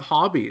 people have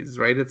hobbies,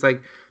 right? It's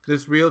like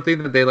this real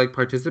thing that they like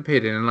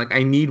participate in, and like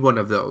I need one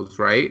of those,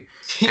 right?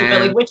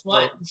 But like which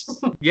one?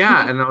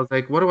 Yeah, and I was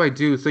like, what do I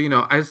do? So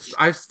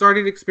I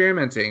started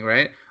experimenting,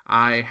 right?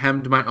 I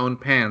hemmed my own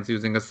pants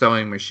using a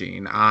sewing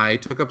machine. I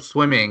took up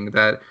swimming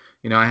that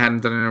I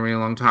hadn't done in a really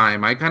long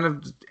time. I kind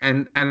of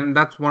and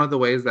that's one of the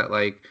ways that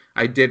like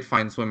I did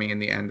find swimming in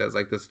the end as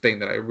like this thing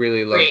that I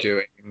really love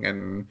doing,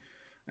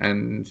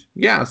 and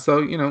yeah, so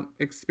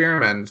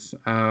experiment.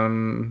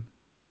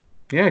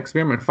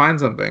 Experiment, find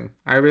something.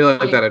 I really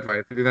like that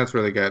advice. I think that's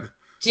really good.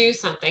 Do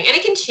something, and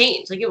it can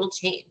change. Like it will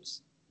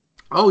change.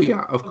 Oh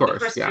yeah, of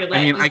course. Yeah, I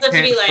mean, I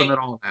can't swim at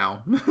all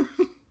now.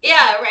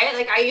 Yeah, right.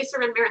 Like I used to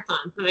run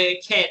marathons when I was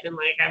a kid, and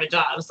like I have a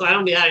job, so I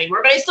don't do that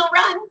anymore. But I still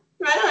run.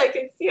 Right? Like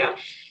it's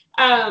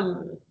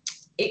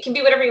it can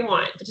be whatever you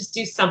want, but just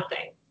do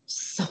something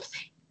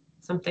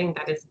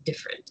that is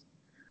different.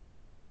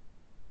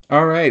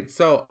 All right.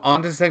 So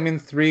on to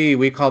segment 3.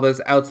 We call this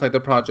outside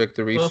the project,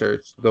 the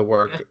research, the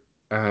work.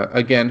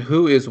 Again,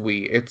 who is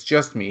we? It's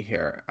just me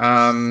here.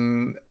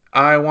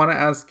 I want to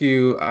ask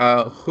you,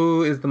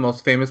 who is the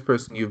most famous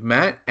person you've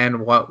met,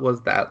 and what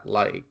was that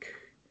like?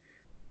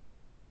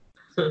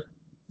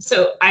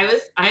 So I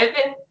have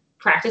been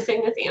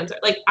practicing this answer.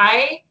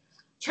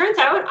 Turns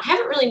out I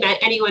haven't really met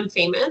anyone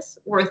famous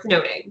worth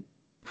noting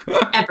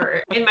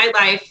ever in my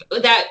life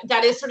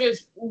that is sort of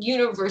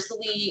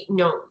universally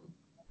known.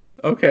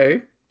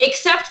 Okay.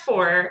 Except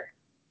for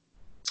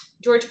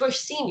George Bush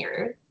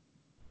Sr.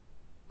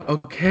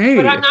 Okay.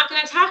 But I'm not going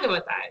to talk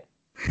about that.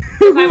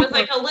 Because I was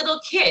like a little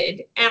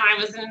kid and I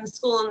was in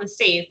school in the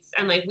States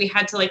and like we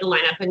had to like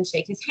line up and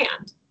shake his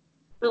hand.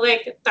 But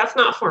like that's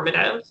not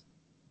formative.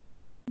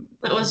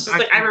 That was just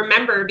like I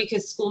remember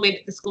because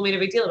the school made a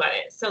big deal about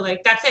it. So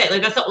like that's it.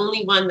 Like that's the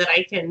only one that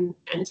I can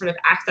and sort of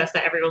access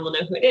that everyone will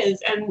know who it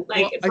is. And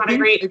like it's not a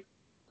great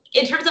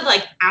in terms of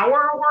like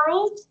our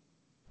world.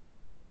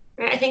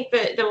 Right, I think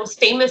the most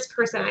famous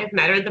person I've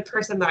met, or the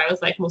person that I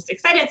was like most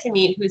excited to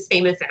meet, who's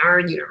famous in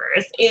our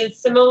universe, is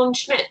Simone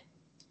Schmidt,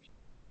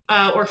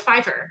 or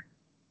Fiverr.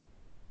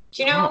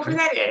 Do you know who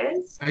that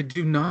is? I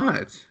do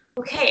not.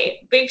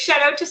 Okay, big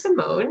shout out to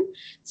Simone.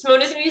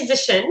 Simone is a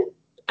musician,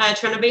 a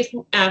Toronto-based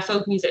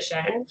folk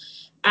musician,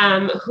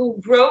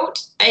 who wrote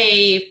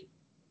a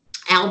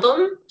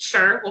album.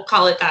 Sure, we'll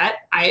call it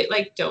that. I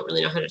don't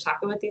really know how to talk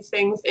about these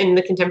things in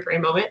the contemporary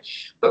moment,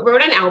 but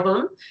wrote an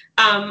album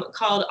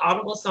called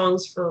Audible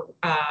Songs for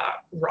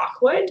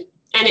Rockwood,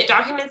 and it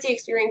documents the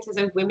experiences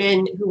of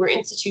women who were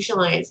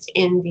institutionalized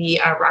in the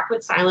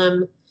Rockwood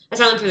Asylum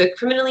for the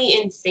criminally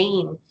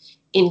insane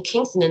in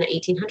Kingston in the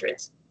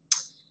 1800s.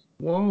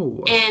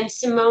 Whoa. And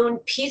Simone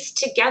pieced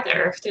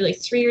together through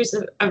like 3 years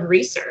of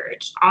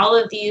research all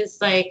of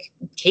these like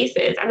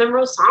cases and then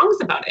wrote songs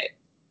about it.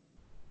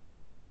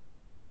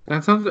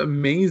 That sounds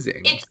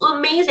amazing. It's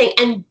amazing.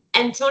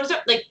 And Simone's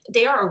like,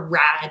 they are a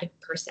rad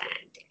person.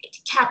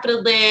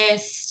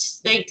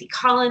 Capitalist, like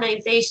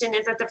decolonization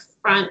is at the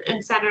front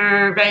and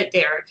center, but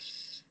they're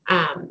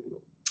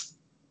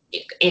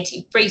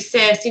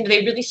anti-racist. You know,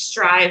 they really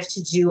strive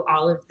to do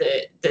all of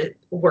the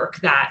work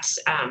that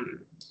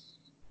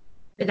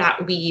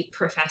that we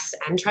profess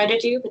and try to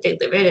do, but they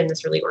live it in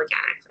this really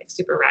organic, like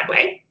super rad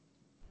way.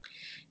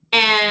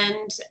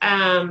 And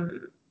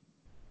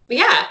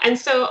yeah, and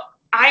so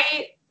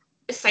I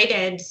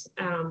cited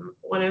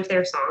one of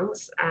their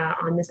songs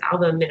on this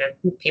album in a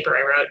paper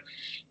I wrote,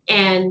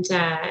 and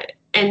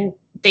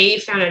they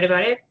found out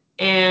about it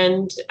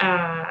and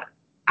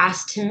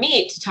asked to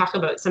meet to talk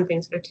about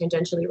something sort of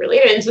tangentially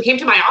related. And so came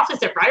to my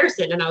office at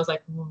Ryerson, and I was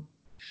like, whoa.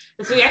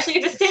 And so we actually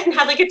get to sit and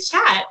have like a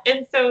chat.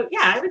 And so,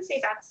 yeah, I would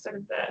say that's sort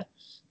of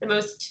the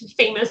most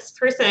famous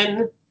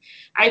person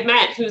I've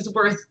met who's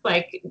worth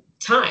like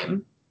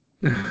time.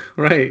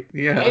 Right.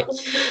 Yeah. Right?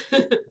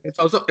 It's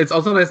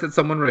also nice that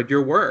someone read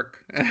your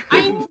work.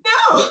 I know.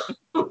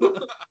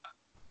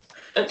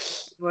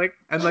 went to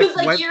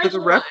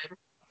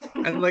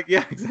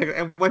the exactly,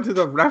 and went to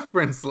the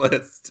reference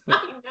list.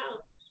 I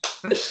know.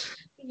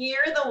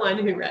 You're the one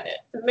who read it.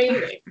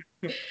 Amazing.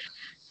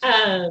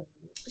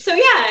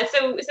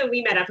 So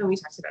we met up and we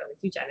talked about like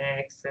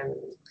eugenics and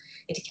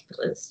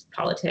anti-capitalist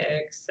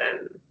politics,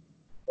 and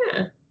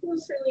yeah, it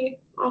was really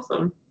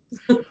awesome.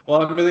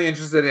 Well, I'm really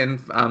interested in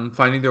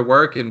finding their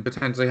work and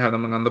potentially have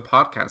them on the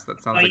podcast.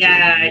 That sounds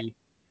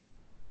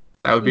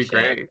that would be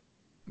great.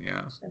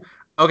 Yeah.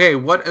 Okay,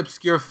 what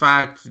obscure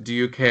fact do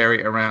you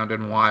carry around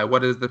and why?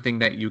 What is the thing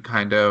that you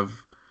kind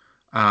of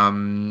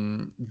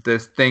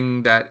this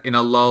thing that in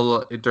a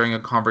lull during a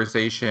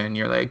conversation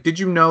you're like, did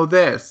you know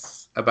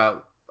this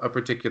about a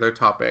particular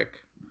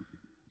topic?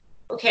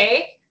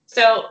 Okay,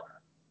 so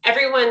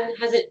everyone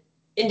has an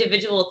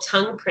individual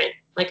tongue print,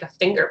 like a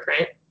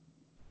fingerprint.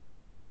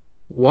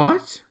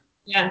 What?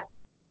 Yeah.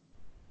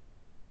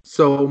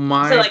 So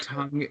my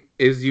tongue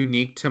is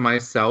unique to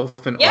myself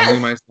and only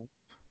myself.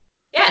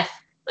 Yes,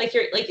 like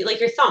your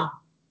thumb,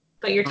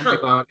 but your tongue.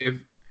 My God,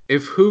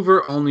 if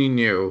Hoover only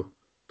knew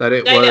that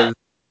it was.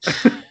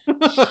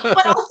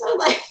 But also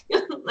like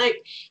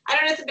I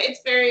don't know.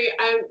 It's very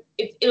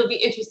it'll be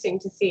interesting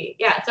to see.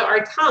 Yeah. So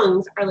our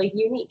tongues are like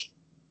unique.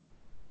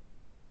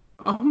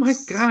 Oh my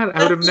God!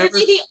 I would have never.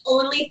 That's the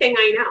only thing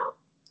I know.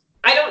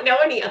 I don't know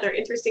any other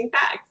interesting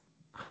facts.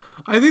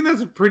 I think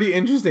that's a pretty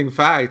interesting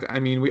fact. I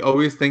mean, we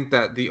always think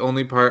that the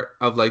only part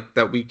of like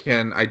that we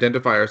can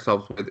identify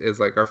ourselves with is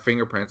like our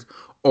fingerprints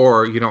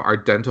or, you know, our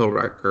dental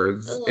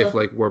records. Ugh. If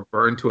like we're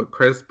burned to a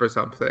crisp or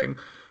something.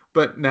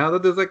 But now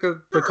that there's like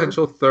a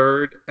potential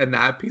third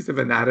piece of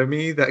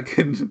anatomy that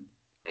can.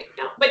 I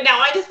know, but now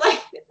I just like,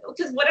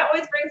 because what it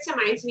always brings to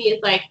mind to me is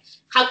like,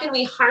 how can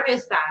we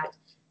harness that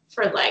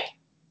for like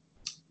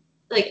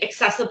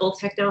accessible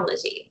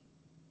technology?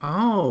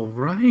 Oh,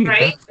 right.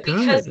 Right?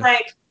 Because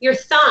like your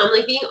thumb,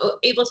 like being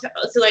able to,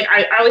 so like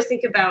I always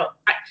think about,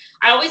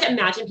 I always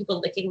imagine people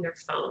licking their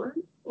phone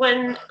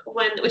when,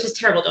 which is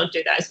terrible, don't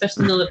do that,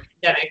 especially in the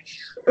pandemic.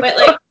 But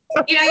like,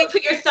 you know, you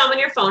put your thumb on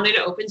your phone and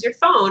it opens your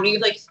phone, or you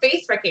have like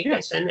face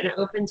recognition and it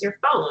opens your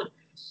phone.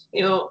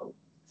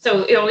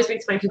 So it always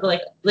makes my people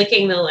like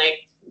licking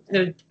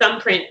the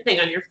thumbprint thing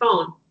on your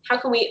phone. How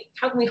can we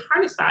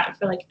harness that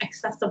for like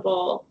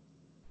accessible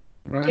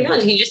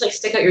technology? Can you just like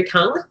stick out your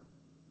tongue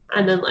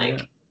and then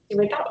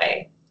do it that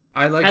way?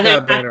 I like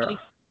that better.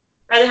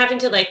 Rather than having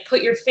to like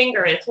put your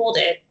finger and hold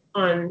it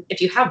on,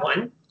 if you have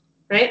one,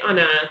 right, on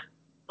a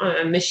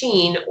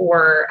machine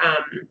or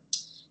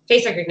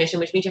face recognition,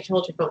 which means you have to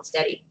hold your phone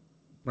steady.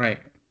 Right.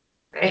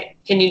 Right.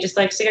 Can you just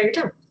like stick out your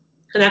tongue?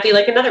 Can that be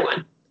like another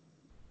one?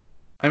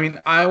 I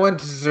mean, I went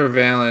to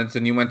surveillance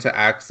and you went to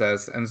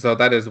access, and so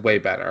that is way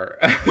better.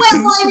 Well,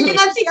 I mean,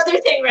 that's the other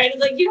thing, right?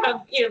 It's like you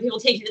have, people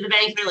take you to the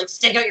bank and they're like,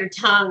 stick out your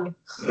tongue.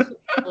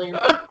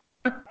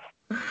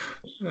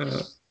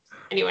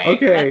 Anyway.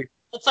 Okay.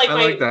 That's like I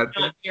like that.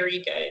 Not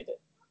very good.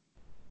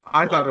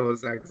 I thought it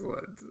was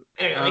excellent.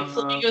 I don't know, like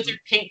flamingos are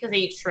pink because they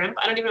eat shrimp.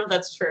 I don't even know if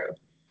that's true.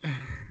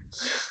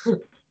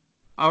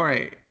 All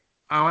right.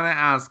 I want to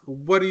ask,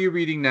 what are you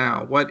reading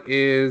now? What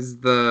is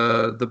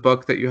the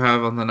book that you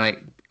have on the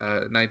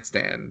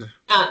nightstand?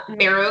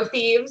 Marrow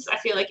Thieves. I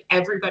feel like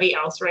everybody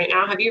else right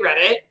now. Have you read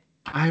it?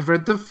 I've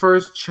read the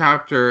first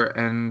chapter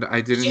and I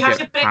didn't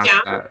get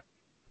past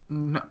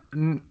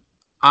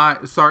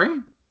that. Sorry?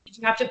 Did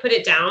you have to put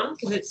it down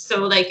because it's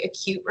so like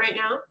acute right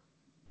now?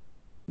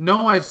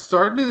 No, I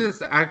started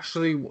this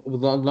actually a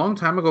long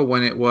time ago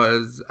when it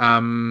was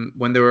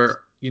when there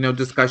were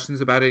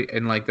discussions about it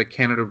in like the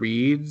Canada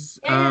Reads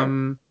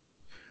when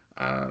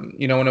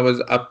it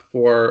was up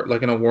for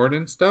like an award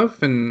and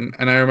stuff, and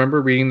I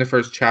remember reading the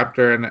first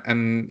chapter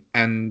and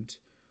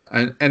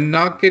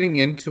not getting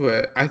into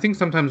it. I think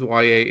sometimes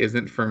YA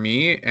isn't for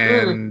me,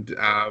 and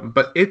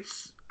but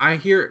I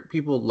hear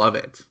people love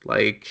it.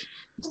 Like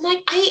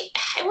I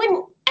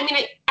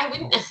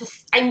wouldn't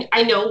necessarily.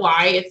 I know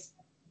why it's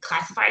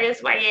classified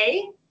as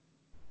YA,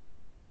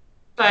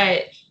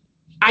 but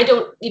I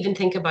don't even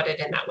think about it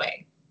in that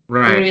way.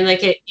 Right. I mean,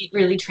 like it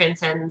really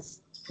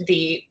transcends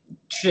the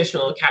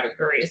traditional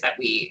categories that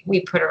we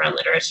put around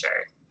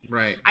literature.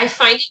 Right. I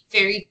find it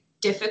very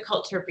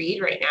difficult to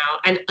read right now,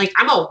 and like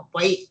I'm a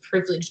white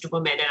privileged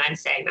woman, and I'm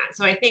saying that,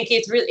 so I think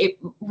it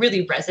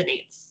really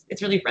resonates.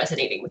 It's really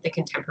resonating with the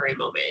contemporary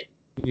moment.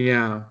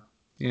 Yeah.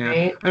 Yeah.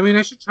 Right? I mean,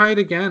 I should try it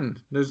again.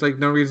 There's like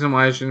no reason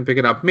why I shouldn't pick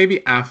it up.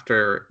 Maybe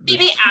after.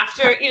 Like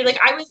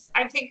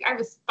I think I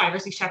was 5 or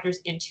 6 chapters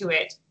into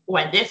it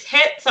when this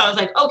hit. So I was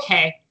like,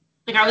 okay.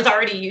 Like I was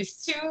already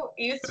used to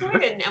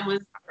it and was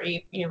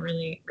already,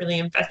 really, really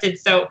invested.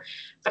 So,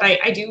 but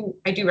I do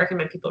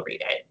recommend people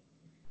read it.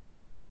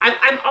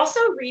 I'm also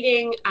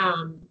reading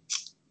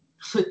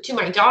to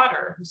my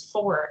daughter, who's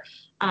 4,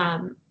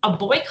 A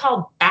Boy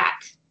Called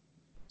Bat.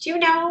 Do you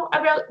know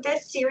about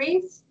this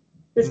series?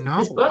 This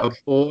book?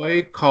 A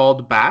Boy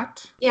Called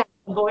Bat? Yeah,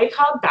 A Boy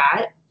Called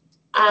Bat.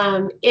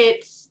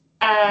 It's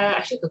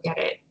I should go get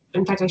it.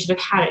 In fact, I should have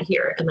had it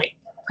here and like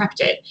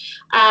prepped it.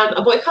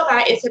 A Boy Called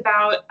Bat is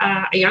about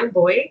a young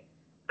boy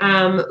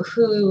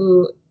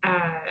who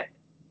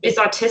is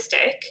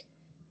autistic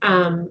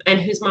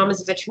and whose mom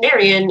is a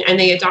veterinarian, and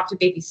they adopt a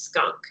baby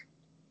skunk.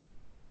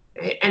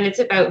 Right? And it's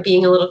about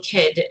being a little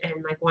kid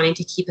and like wanting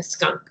to keep a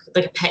skunk,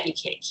 like a pet you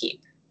can't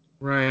keep.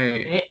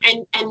 Right.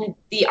 And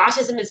the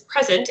autism is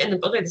present in the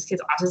book. Like this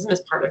kid's autism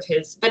is part of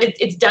his, but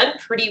it's done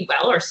pretty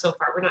well. Or so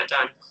far, we're not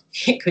done.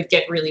 It could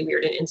get really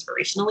weird and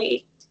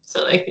inspirationally.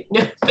 So like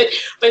no,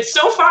 but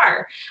so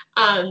far,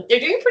 they're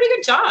doing a pretty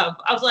good job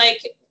of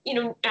like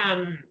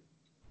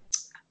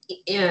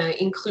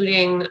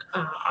including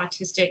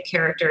autistic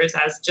characters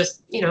as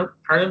just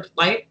part of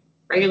life,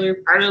 regular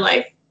part of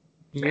life.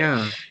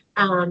 Yeah.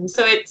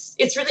 So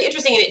it's really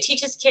interesting, and it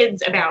teaches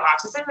kids about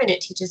autism, and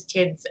it teaches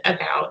kids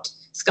about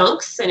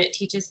skunks, and it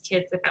teaches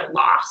kids about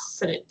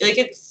loss, and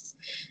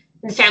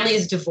the family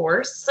is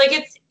divorced, like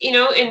it's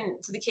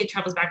and so the kid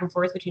travels back and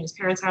forth between his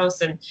parents'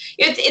 house, and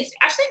it's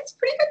a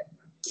pretty good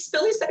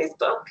disability studies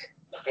book.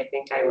 I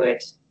think I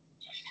would.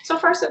 So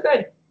far, so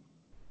good.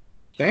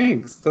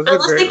 Thanks.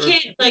 Unless the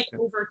kid like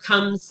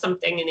overcomes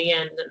something in the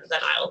end, and then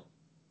I'll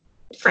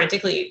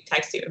frantically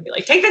text you and be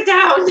like, take this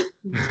down.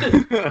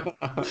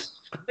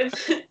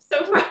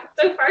 so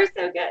far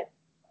so good.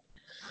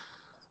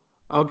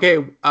 Okay,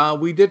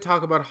 we did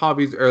talk about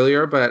hobbies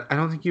earlier, but I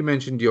don't think you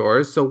mentioned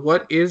yours. So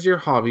what is your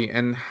hobby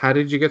and how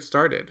did you get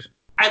started?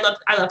 I love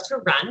to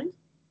run.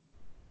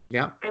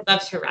 Yeah. I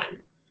love to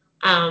run.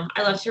 I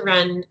love to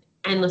run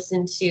and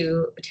listen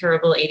to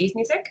terrible 80s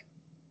music.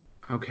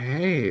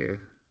 Okay.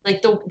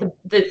 Like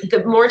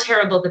the more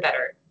terrible the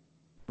better.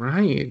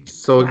 Right.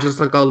 So just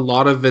like a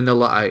lot of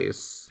Vanilla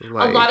Ice.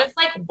 Like, a lot of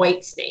like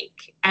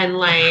Whitesnake and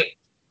like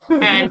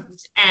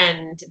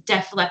and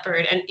Def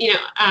Leppard and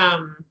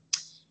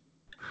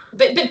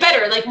but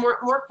better, like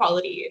more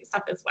quality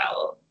stuff as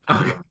well.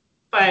 Okay.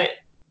 But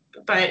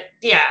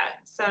yeah,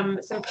 some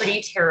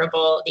pretty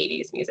terrible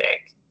 80s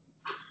music.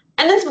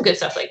 And then some good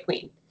stuff like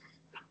Queen.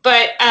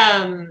 But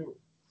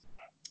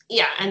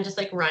yeah, and just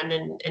like run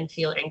and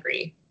feel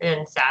angry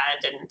and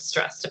sad and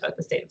stressed about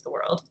the state of the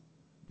world.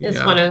 is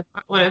Yeah.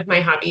 one of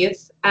my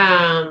hobbies.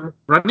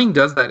 Running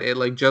does that.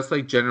 It just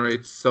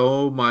generates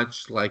so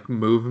much like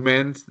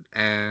movement,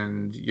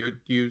 and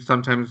you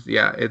sometimes,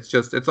 yeah,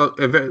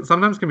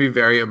 sometimes can be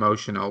very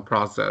emotional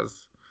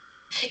process.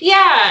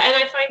 Yeah, and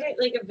I find it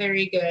like a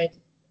very good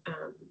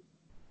um,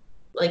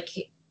 like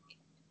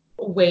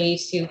way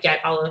to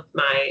get all of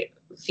my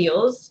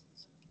feels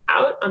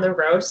out on the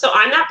road. So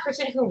I'm that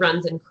person who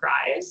runs and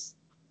cries,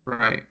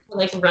 Right.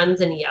 like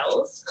runs and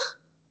yells.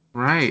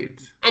 Right.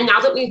 And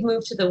now that we've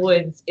moved to the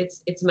woods,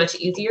 it's much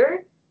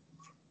easier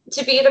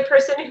to be the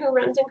person who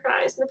runs and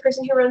cries and the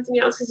person who runs and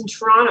yells. Because in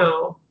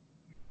Toronto,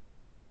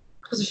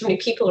 because there's so many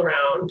people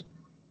around,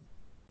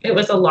 it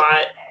was a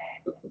lot.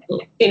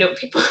 You know,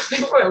 people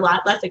were a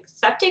lot less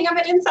accepting of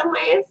it in some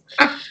ways,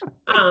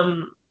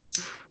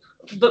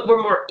 but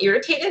were more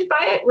irritated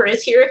by it.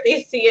 Whereas here, if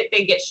they see it,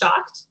 they get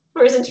shocked.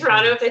 Whereas in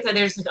Toronto, if they said,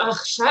 they're just like, "Oh,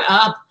 shut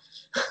up."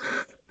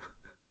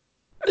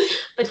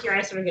 But here,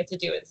 I sort of get to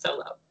do it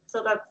solo,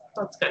 so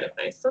that's kind of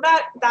nice. So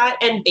that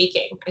and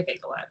baking, I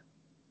think a lot.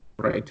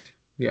 Right.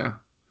 Yeah.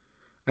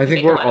 I think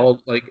bake a we're lot of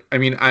all like, I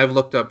mean, I've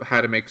looked up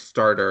how to make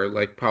starter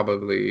like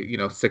probably,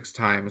 6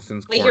 times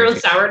since like your own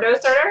quarantine. sourdough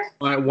starter.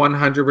 I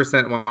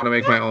 100% want to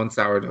make my own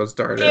sourdough Do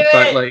starter,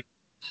 but it. like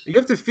you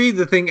have to feed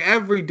the thing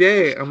every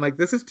day. I'm like,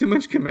 this is too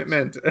much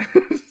commitment.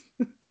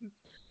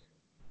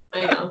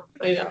 I know.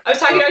 I was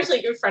talking to actually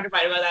a good friend of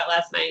mine about that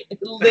last night. Like,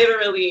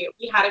 literally,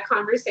 we had a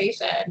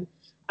conversation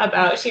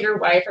about she and her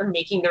wife are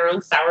making their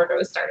own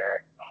sourdough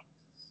starter.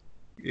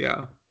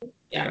 Yeah.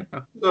 Yeah.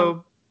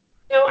 So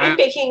No, I'm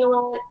baking a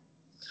lot.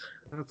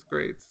 that's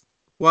great.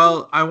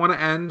 Well, I want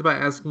to end by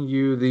asking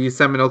you the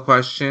seminal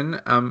question.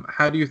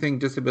 How do you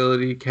think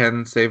disability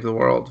can save the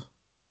world?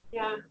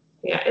 Yeah.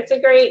 Yeah. It's a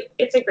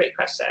great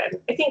question.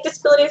 I think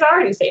disability is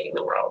already saving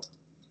the world.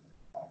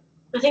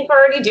 I think we're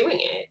already doing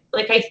it.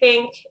 Like, I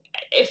think,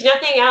 if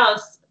nothing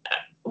else,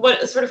 one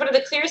of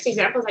the clearest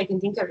examples I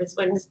can think of is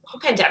when this whole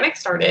pandemic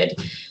started.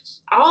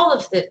 All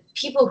of the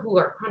people who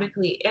are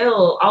chronically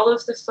ill, all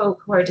of the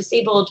folk who are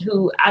disabled,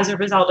 who, as a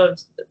result of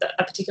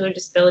a particular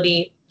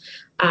disability,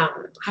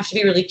 have to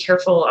be really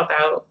careful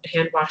about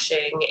hand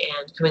washing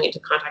and coming into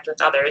contact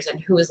with others, and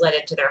who is let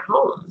into their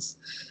homes.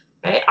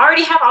 Right?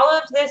 Already have all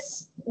of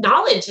this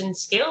knowledge and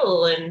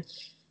skill, and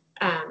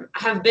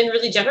have been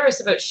really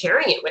generous about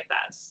sharing it with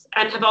us,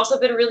 and have also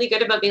been really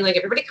good about being like,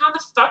 everybody calm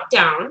the fuck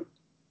down.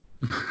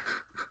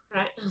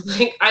 Right?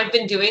 Like, I've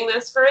been doing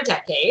this for a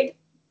decade.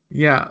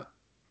 Yeah.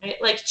 Right?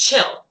 Like,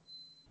 chill.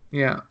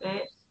 Yeah.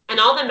 Right? And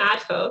all the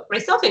mad folk,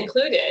 myself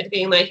included,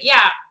 being like,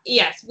 yeah,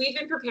 yes, we've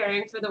been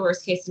preparing for the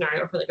worst case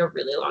scenario for like a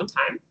really long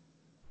time.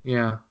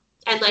 Yeah.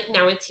 And like,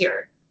 now it's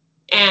here.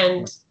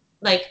 And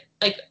like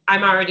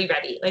I'm already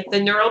ready. Like,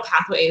 the neural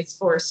pathways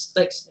for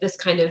like this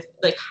kind of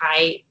like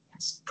high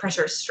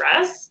pressure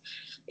stress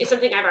is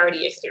something I've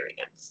already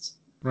experienced.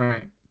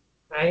 Right.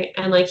 Right.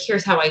 And like,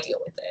 here's how I deal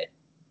with it.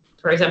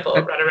 For example,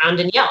 run around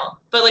and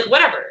yell, but like,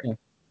 whatever. Yeah.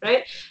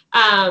 Right.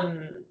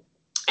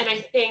 And I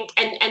think,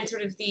 and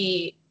sort of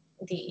the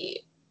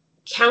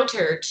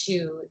counter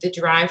to the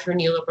drive for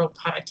neoliberal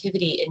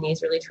productivity in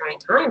these really trying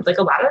times, like,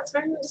 a lot of it's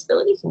from the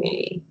disability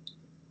community.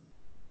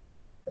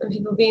 And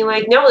people being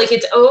like, no, like,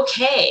 it's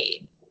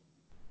okay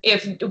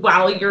if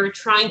while you're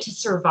trying to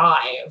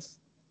survive,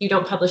 you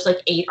don't publish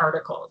like 8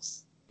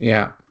 articles.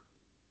 Yeah.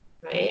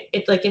 Right?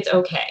 It's like, it's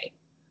okay.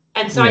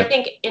 And so I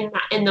think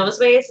in those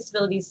ways,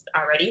 disability is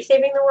already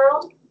saving the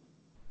world.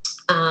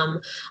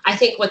 I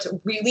think what's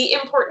really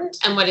important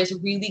and what is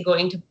really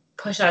going to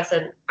push us,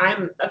 and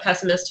I'm a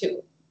pessimist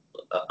who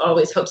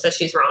always hopes that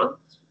she's wrong.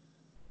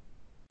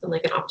 I'm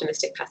like an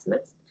optimistic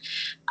pessimist.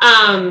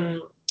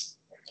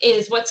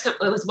 Is what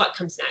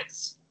comes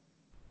next.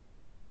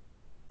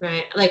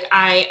 Right? Like,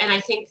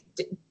 I think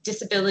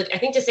disabled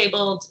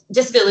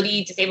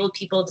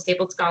people,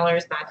 disabled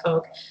scholars, mad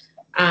folk,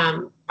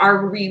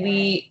 are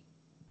really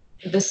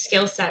the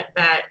skill set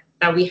that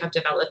we have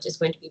developed is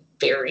going to be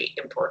very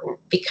important,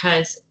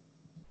 because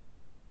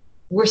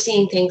we're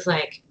seeing things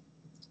like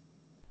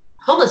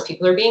homeless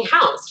people are being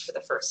housed for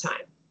the first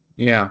time.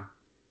 Yeah.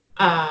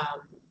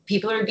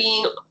 People are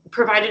being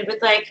provided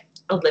with like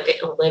a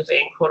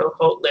living, quote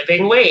unquote,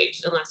 living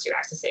wage, unless you're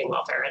accessing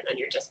welfare, and then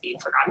you're just being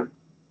forgotten.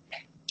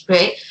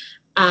 Right.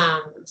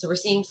 So we're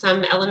seeing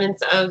some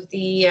elements of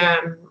the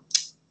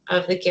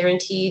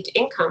guaranteed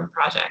income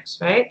project.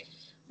 Right.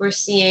 We're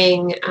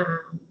seeing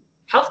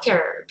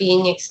healthcare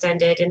being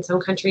extended in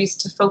some countries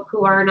to folk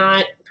who are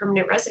not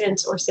permanent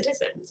residents or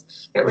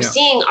citizens. Right? We're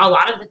seeing a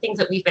lot of the things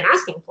that we've been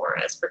asking for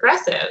as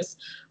progressives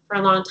for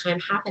a long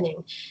time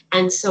happening.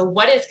 And so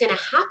what is going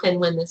to happen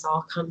when this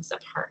all comes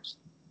apart?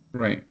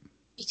 Right.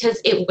 Because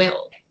it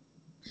will.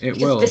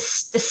 The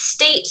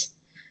state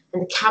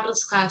and the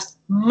capitalist class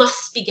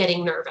must be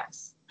getting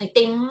nervous. Like,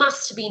 they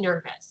must be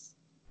nervous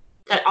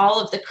that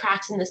all of the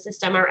cracks in the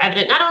system are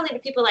evident, not only to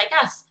people like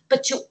us,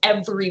 but to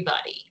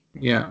everybody.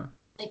 Yeah.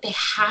 Like, they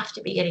have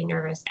to be getting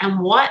nervous. And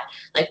what,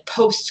 like,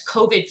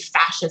 post-COVID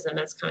fascism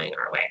is coming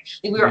our way.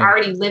 Like, we were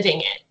already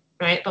living it,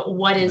 right? But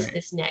what is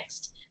this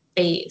next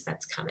phase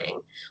that's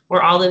coming,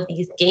 where all of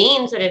these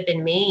gains that have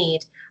been made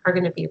are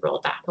going to be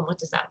rolled back. And what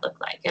does that look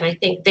like? And I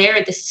think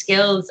there, the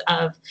skills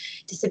of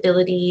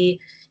disability,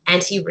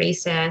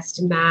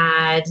 anti-racist,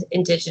 MAD,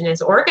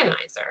 Indigenous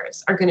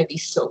organizers are going to be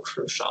so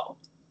crucial.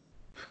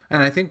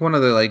 And I think one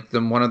of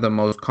the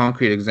most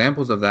concrete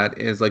examples of that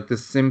is like the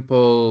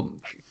simple,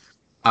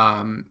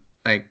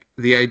 like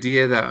the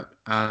idea that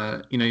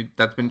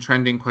that's been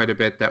trending quite a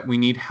bit, that we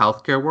need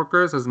healthcare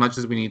workers as much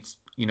as we need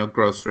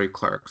grocery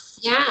clerks.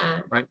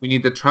 Yeah. Right. We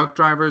need the truck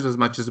drivers as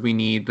much as we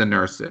need the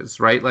nurses.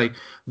 Right. Like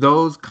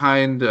those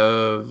kind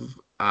of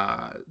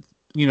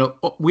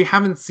we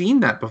haven't seen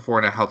that before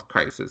in a health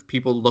crisis.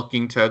 People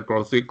looking to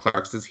grocery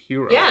clerks as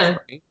heroes. Yeah.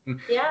 Right?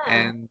 Yeah.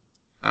 And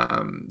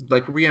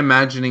like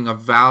reimagining a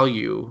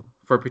value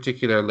for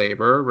particular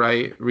labor,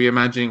 right?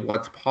 Reimagining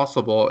what's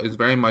possible is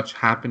very much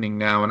happening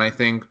now. And I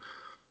think,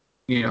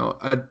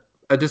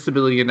 a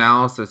disability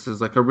analysis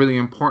is like a really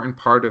important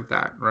part of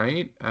that,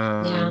 right?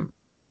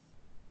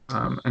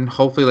 And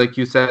hopefully, like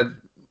you said,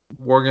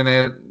 we're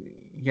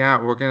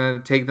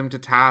gonna take them to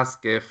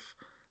task if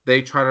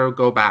they try to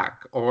go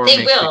back, or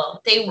they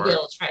will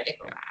try to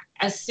go back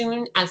as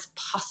soon as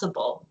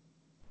possible.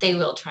 They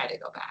will try to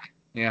go back.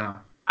 Yeah,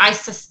 I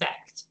suspect.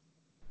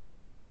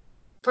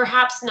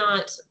 Perhaps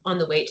not on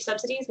the wage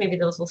subsidies. Maybe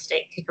those will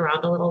kick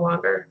around a little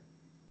longer,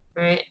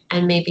 right?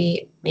 And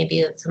maybe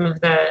some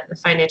of the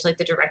financial, like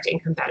the direct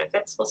income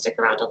benefits, will stick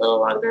around a little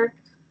longer.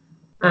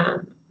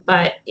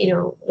 But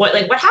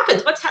what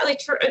happens? What's happening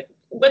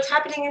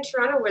in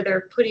Toronto, where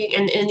they're putting,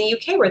 and in the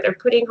UK, where they're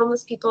putting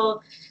homeless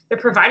people, they're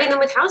providing them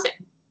with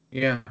housing.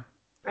 Yeah.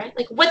 Right.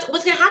 Like what's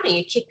going to happen?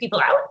 You kick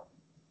people out?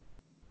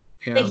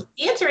 Yeah. Like,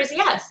 the answer is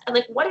yes. And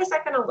like, what is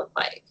that going to look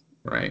like?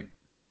 Right.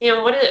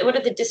 What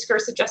are the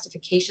discursive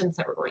justifications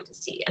that we're going to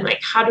see, and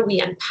like, how do we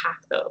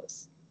unpack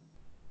those?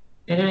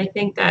 And I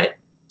think that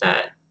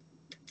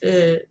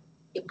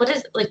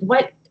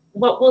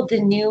what will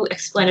the new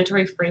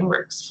explanatory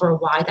frameworks for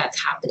why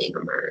that's happening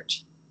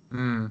emerge?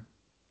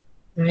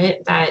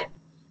 Right. That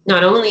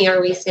not only are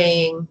we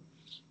saying,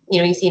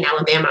 you see in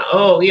Alabama,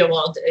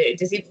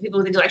 people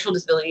with intellectual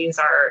disabilities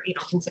are,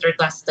 considered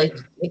less like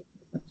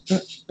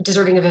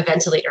deserving of a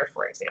ventilator,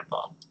 for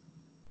example.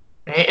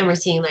 Right. And we're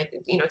seeing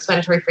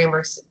explanatory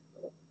frameworks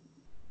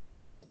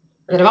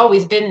that have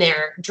always been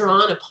there,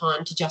 drawn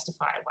upon to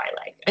justify why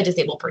like a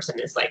disabled person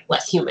is like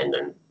less human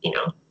than, an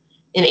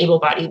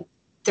able-bodied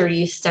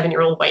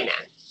 37-year-old white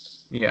man.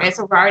 Yeah. Right?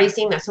 So we're already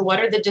seeing that. So what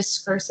are the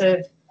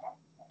discursive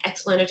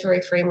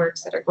explanatory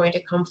frameworks that are going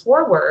to come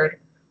forward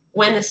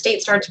when the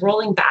state starts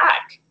rolling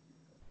back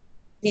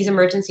these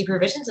emergency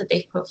provisions that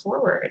they've put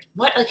forward?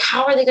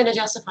 How are they going to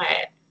justify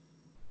it?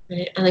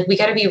 Right? And we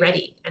got to be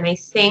ready. And I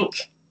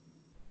think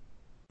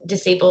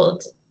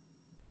disabled,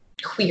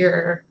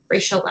 queer,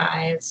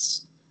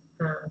 racialized,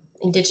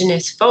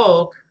 Indigenous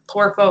folk,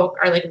 poor folk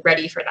are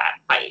ready for that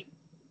fight.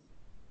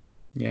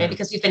 Yeah. Right?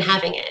 Because we've been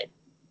having it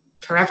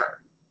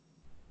forever.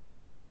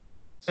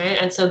 Right?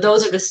 And so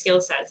those are the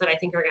skill sets that I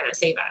think are going to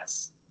save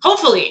us.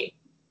 Hopefully.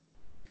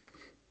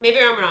 Maybe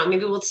I'm wrong.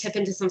 Maybe we'll tip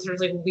into some sort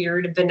of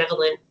weird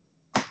benevolent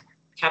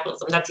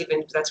capitalism. That's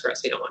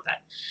gross. We don't want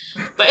that.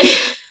 But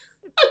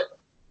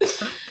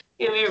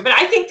but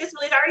I think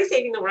disability is already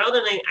saving the world,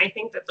 and I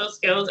think that those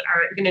skills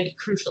are going to be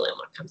crucial in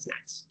what comes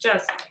next.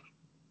 Just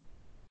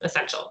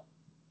essential.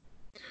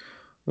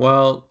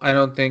 Well, I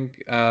don't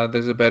think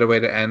there's a better way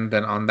to end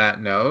than on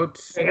that note.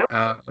 There you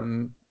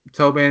go.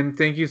 Tobin,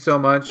 thank you so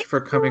much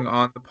for coming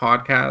on the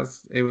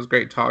podcast. It was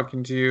great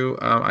talking to you.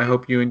 I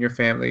hope you and your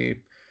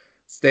family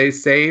stay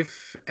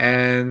safe,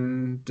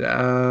 and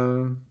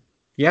thank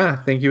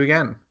you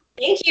again.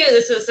 Thank you.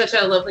 This was such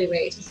a lovely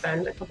way to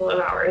spend a couple of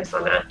hours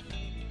on a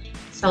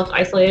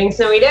self-isolating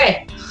snowy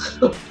day.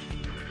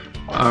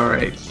 All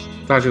right.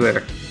 Talk to you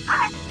later.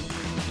 Bye.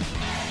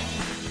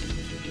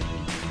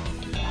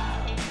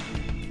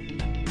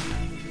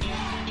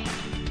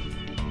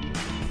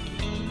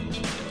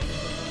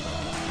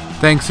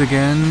 Thanks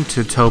again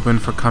to Tobin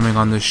for coming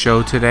on the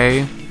show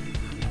today.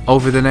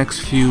 Over the next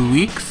few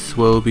weeks,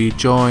 we'll be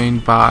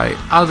joined by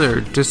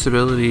other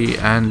disability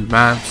and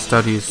math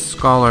studies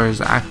scholars,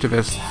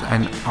 activists,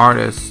 and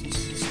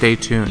artists. Stay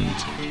tuned.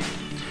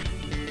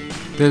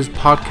 This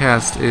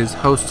podcast is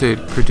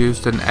hosted,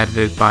 produced, and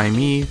edited by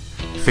me,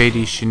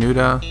 Fady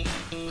Shenouda.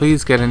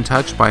 Please get in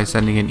touch by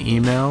sending an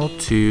email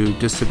to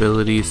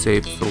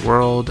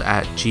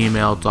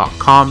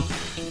disabilitysavestheworld@gmail.com.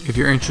 If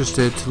you're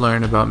interested to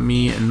learn about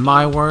me and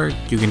my work,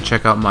 you can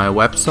check out my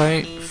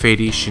website,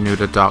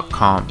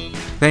 fadyshenouda.com.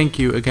 Thank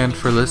you again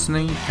for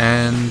listening,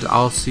 and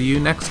I'll see you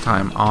next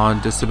time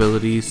on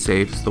Disability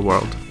Saves the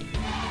World.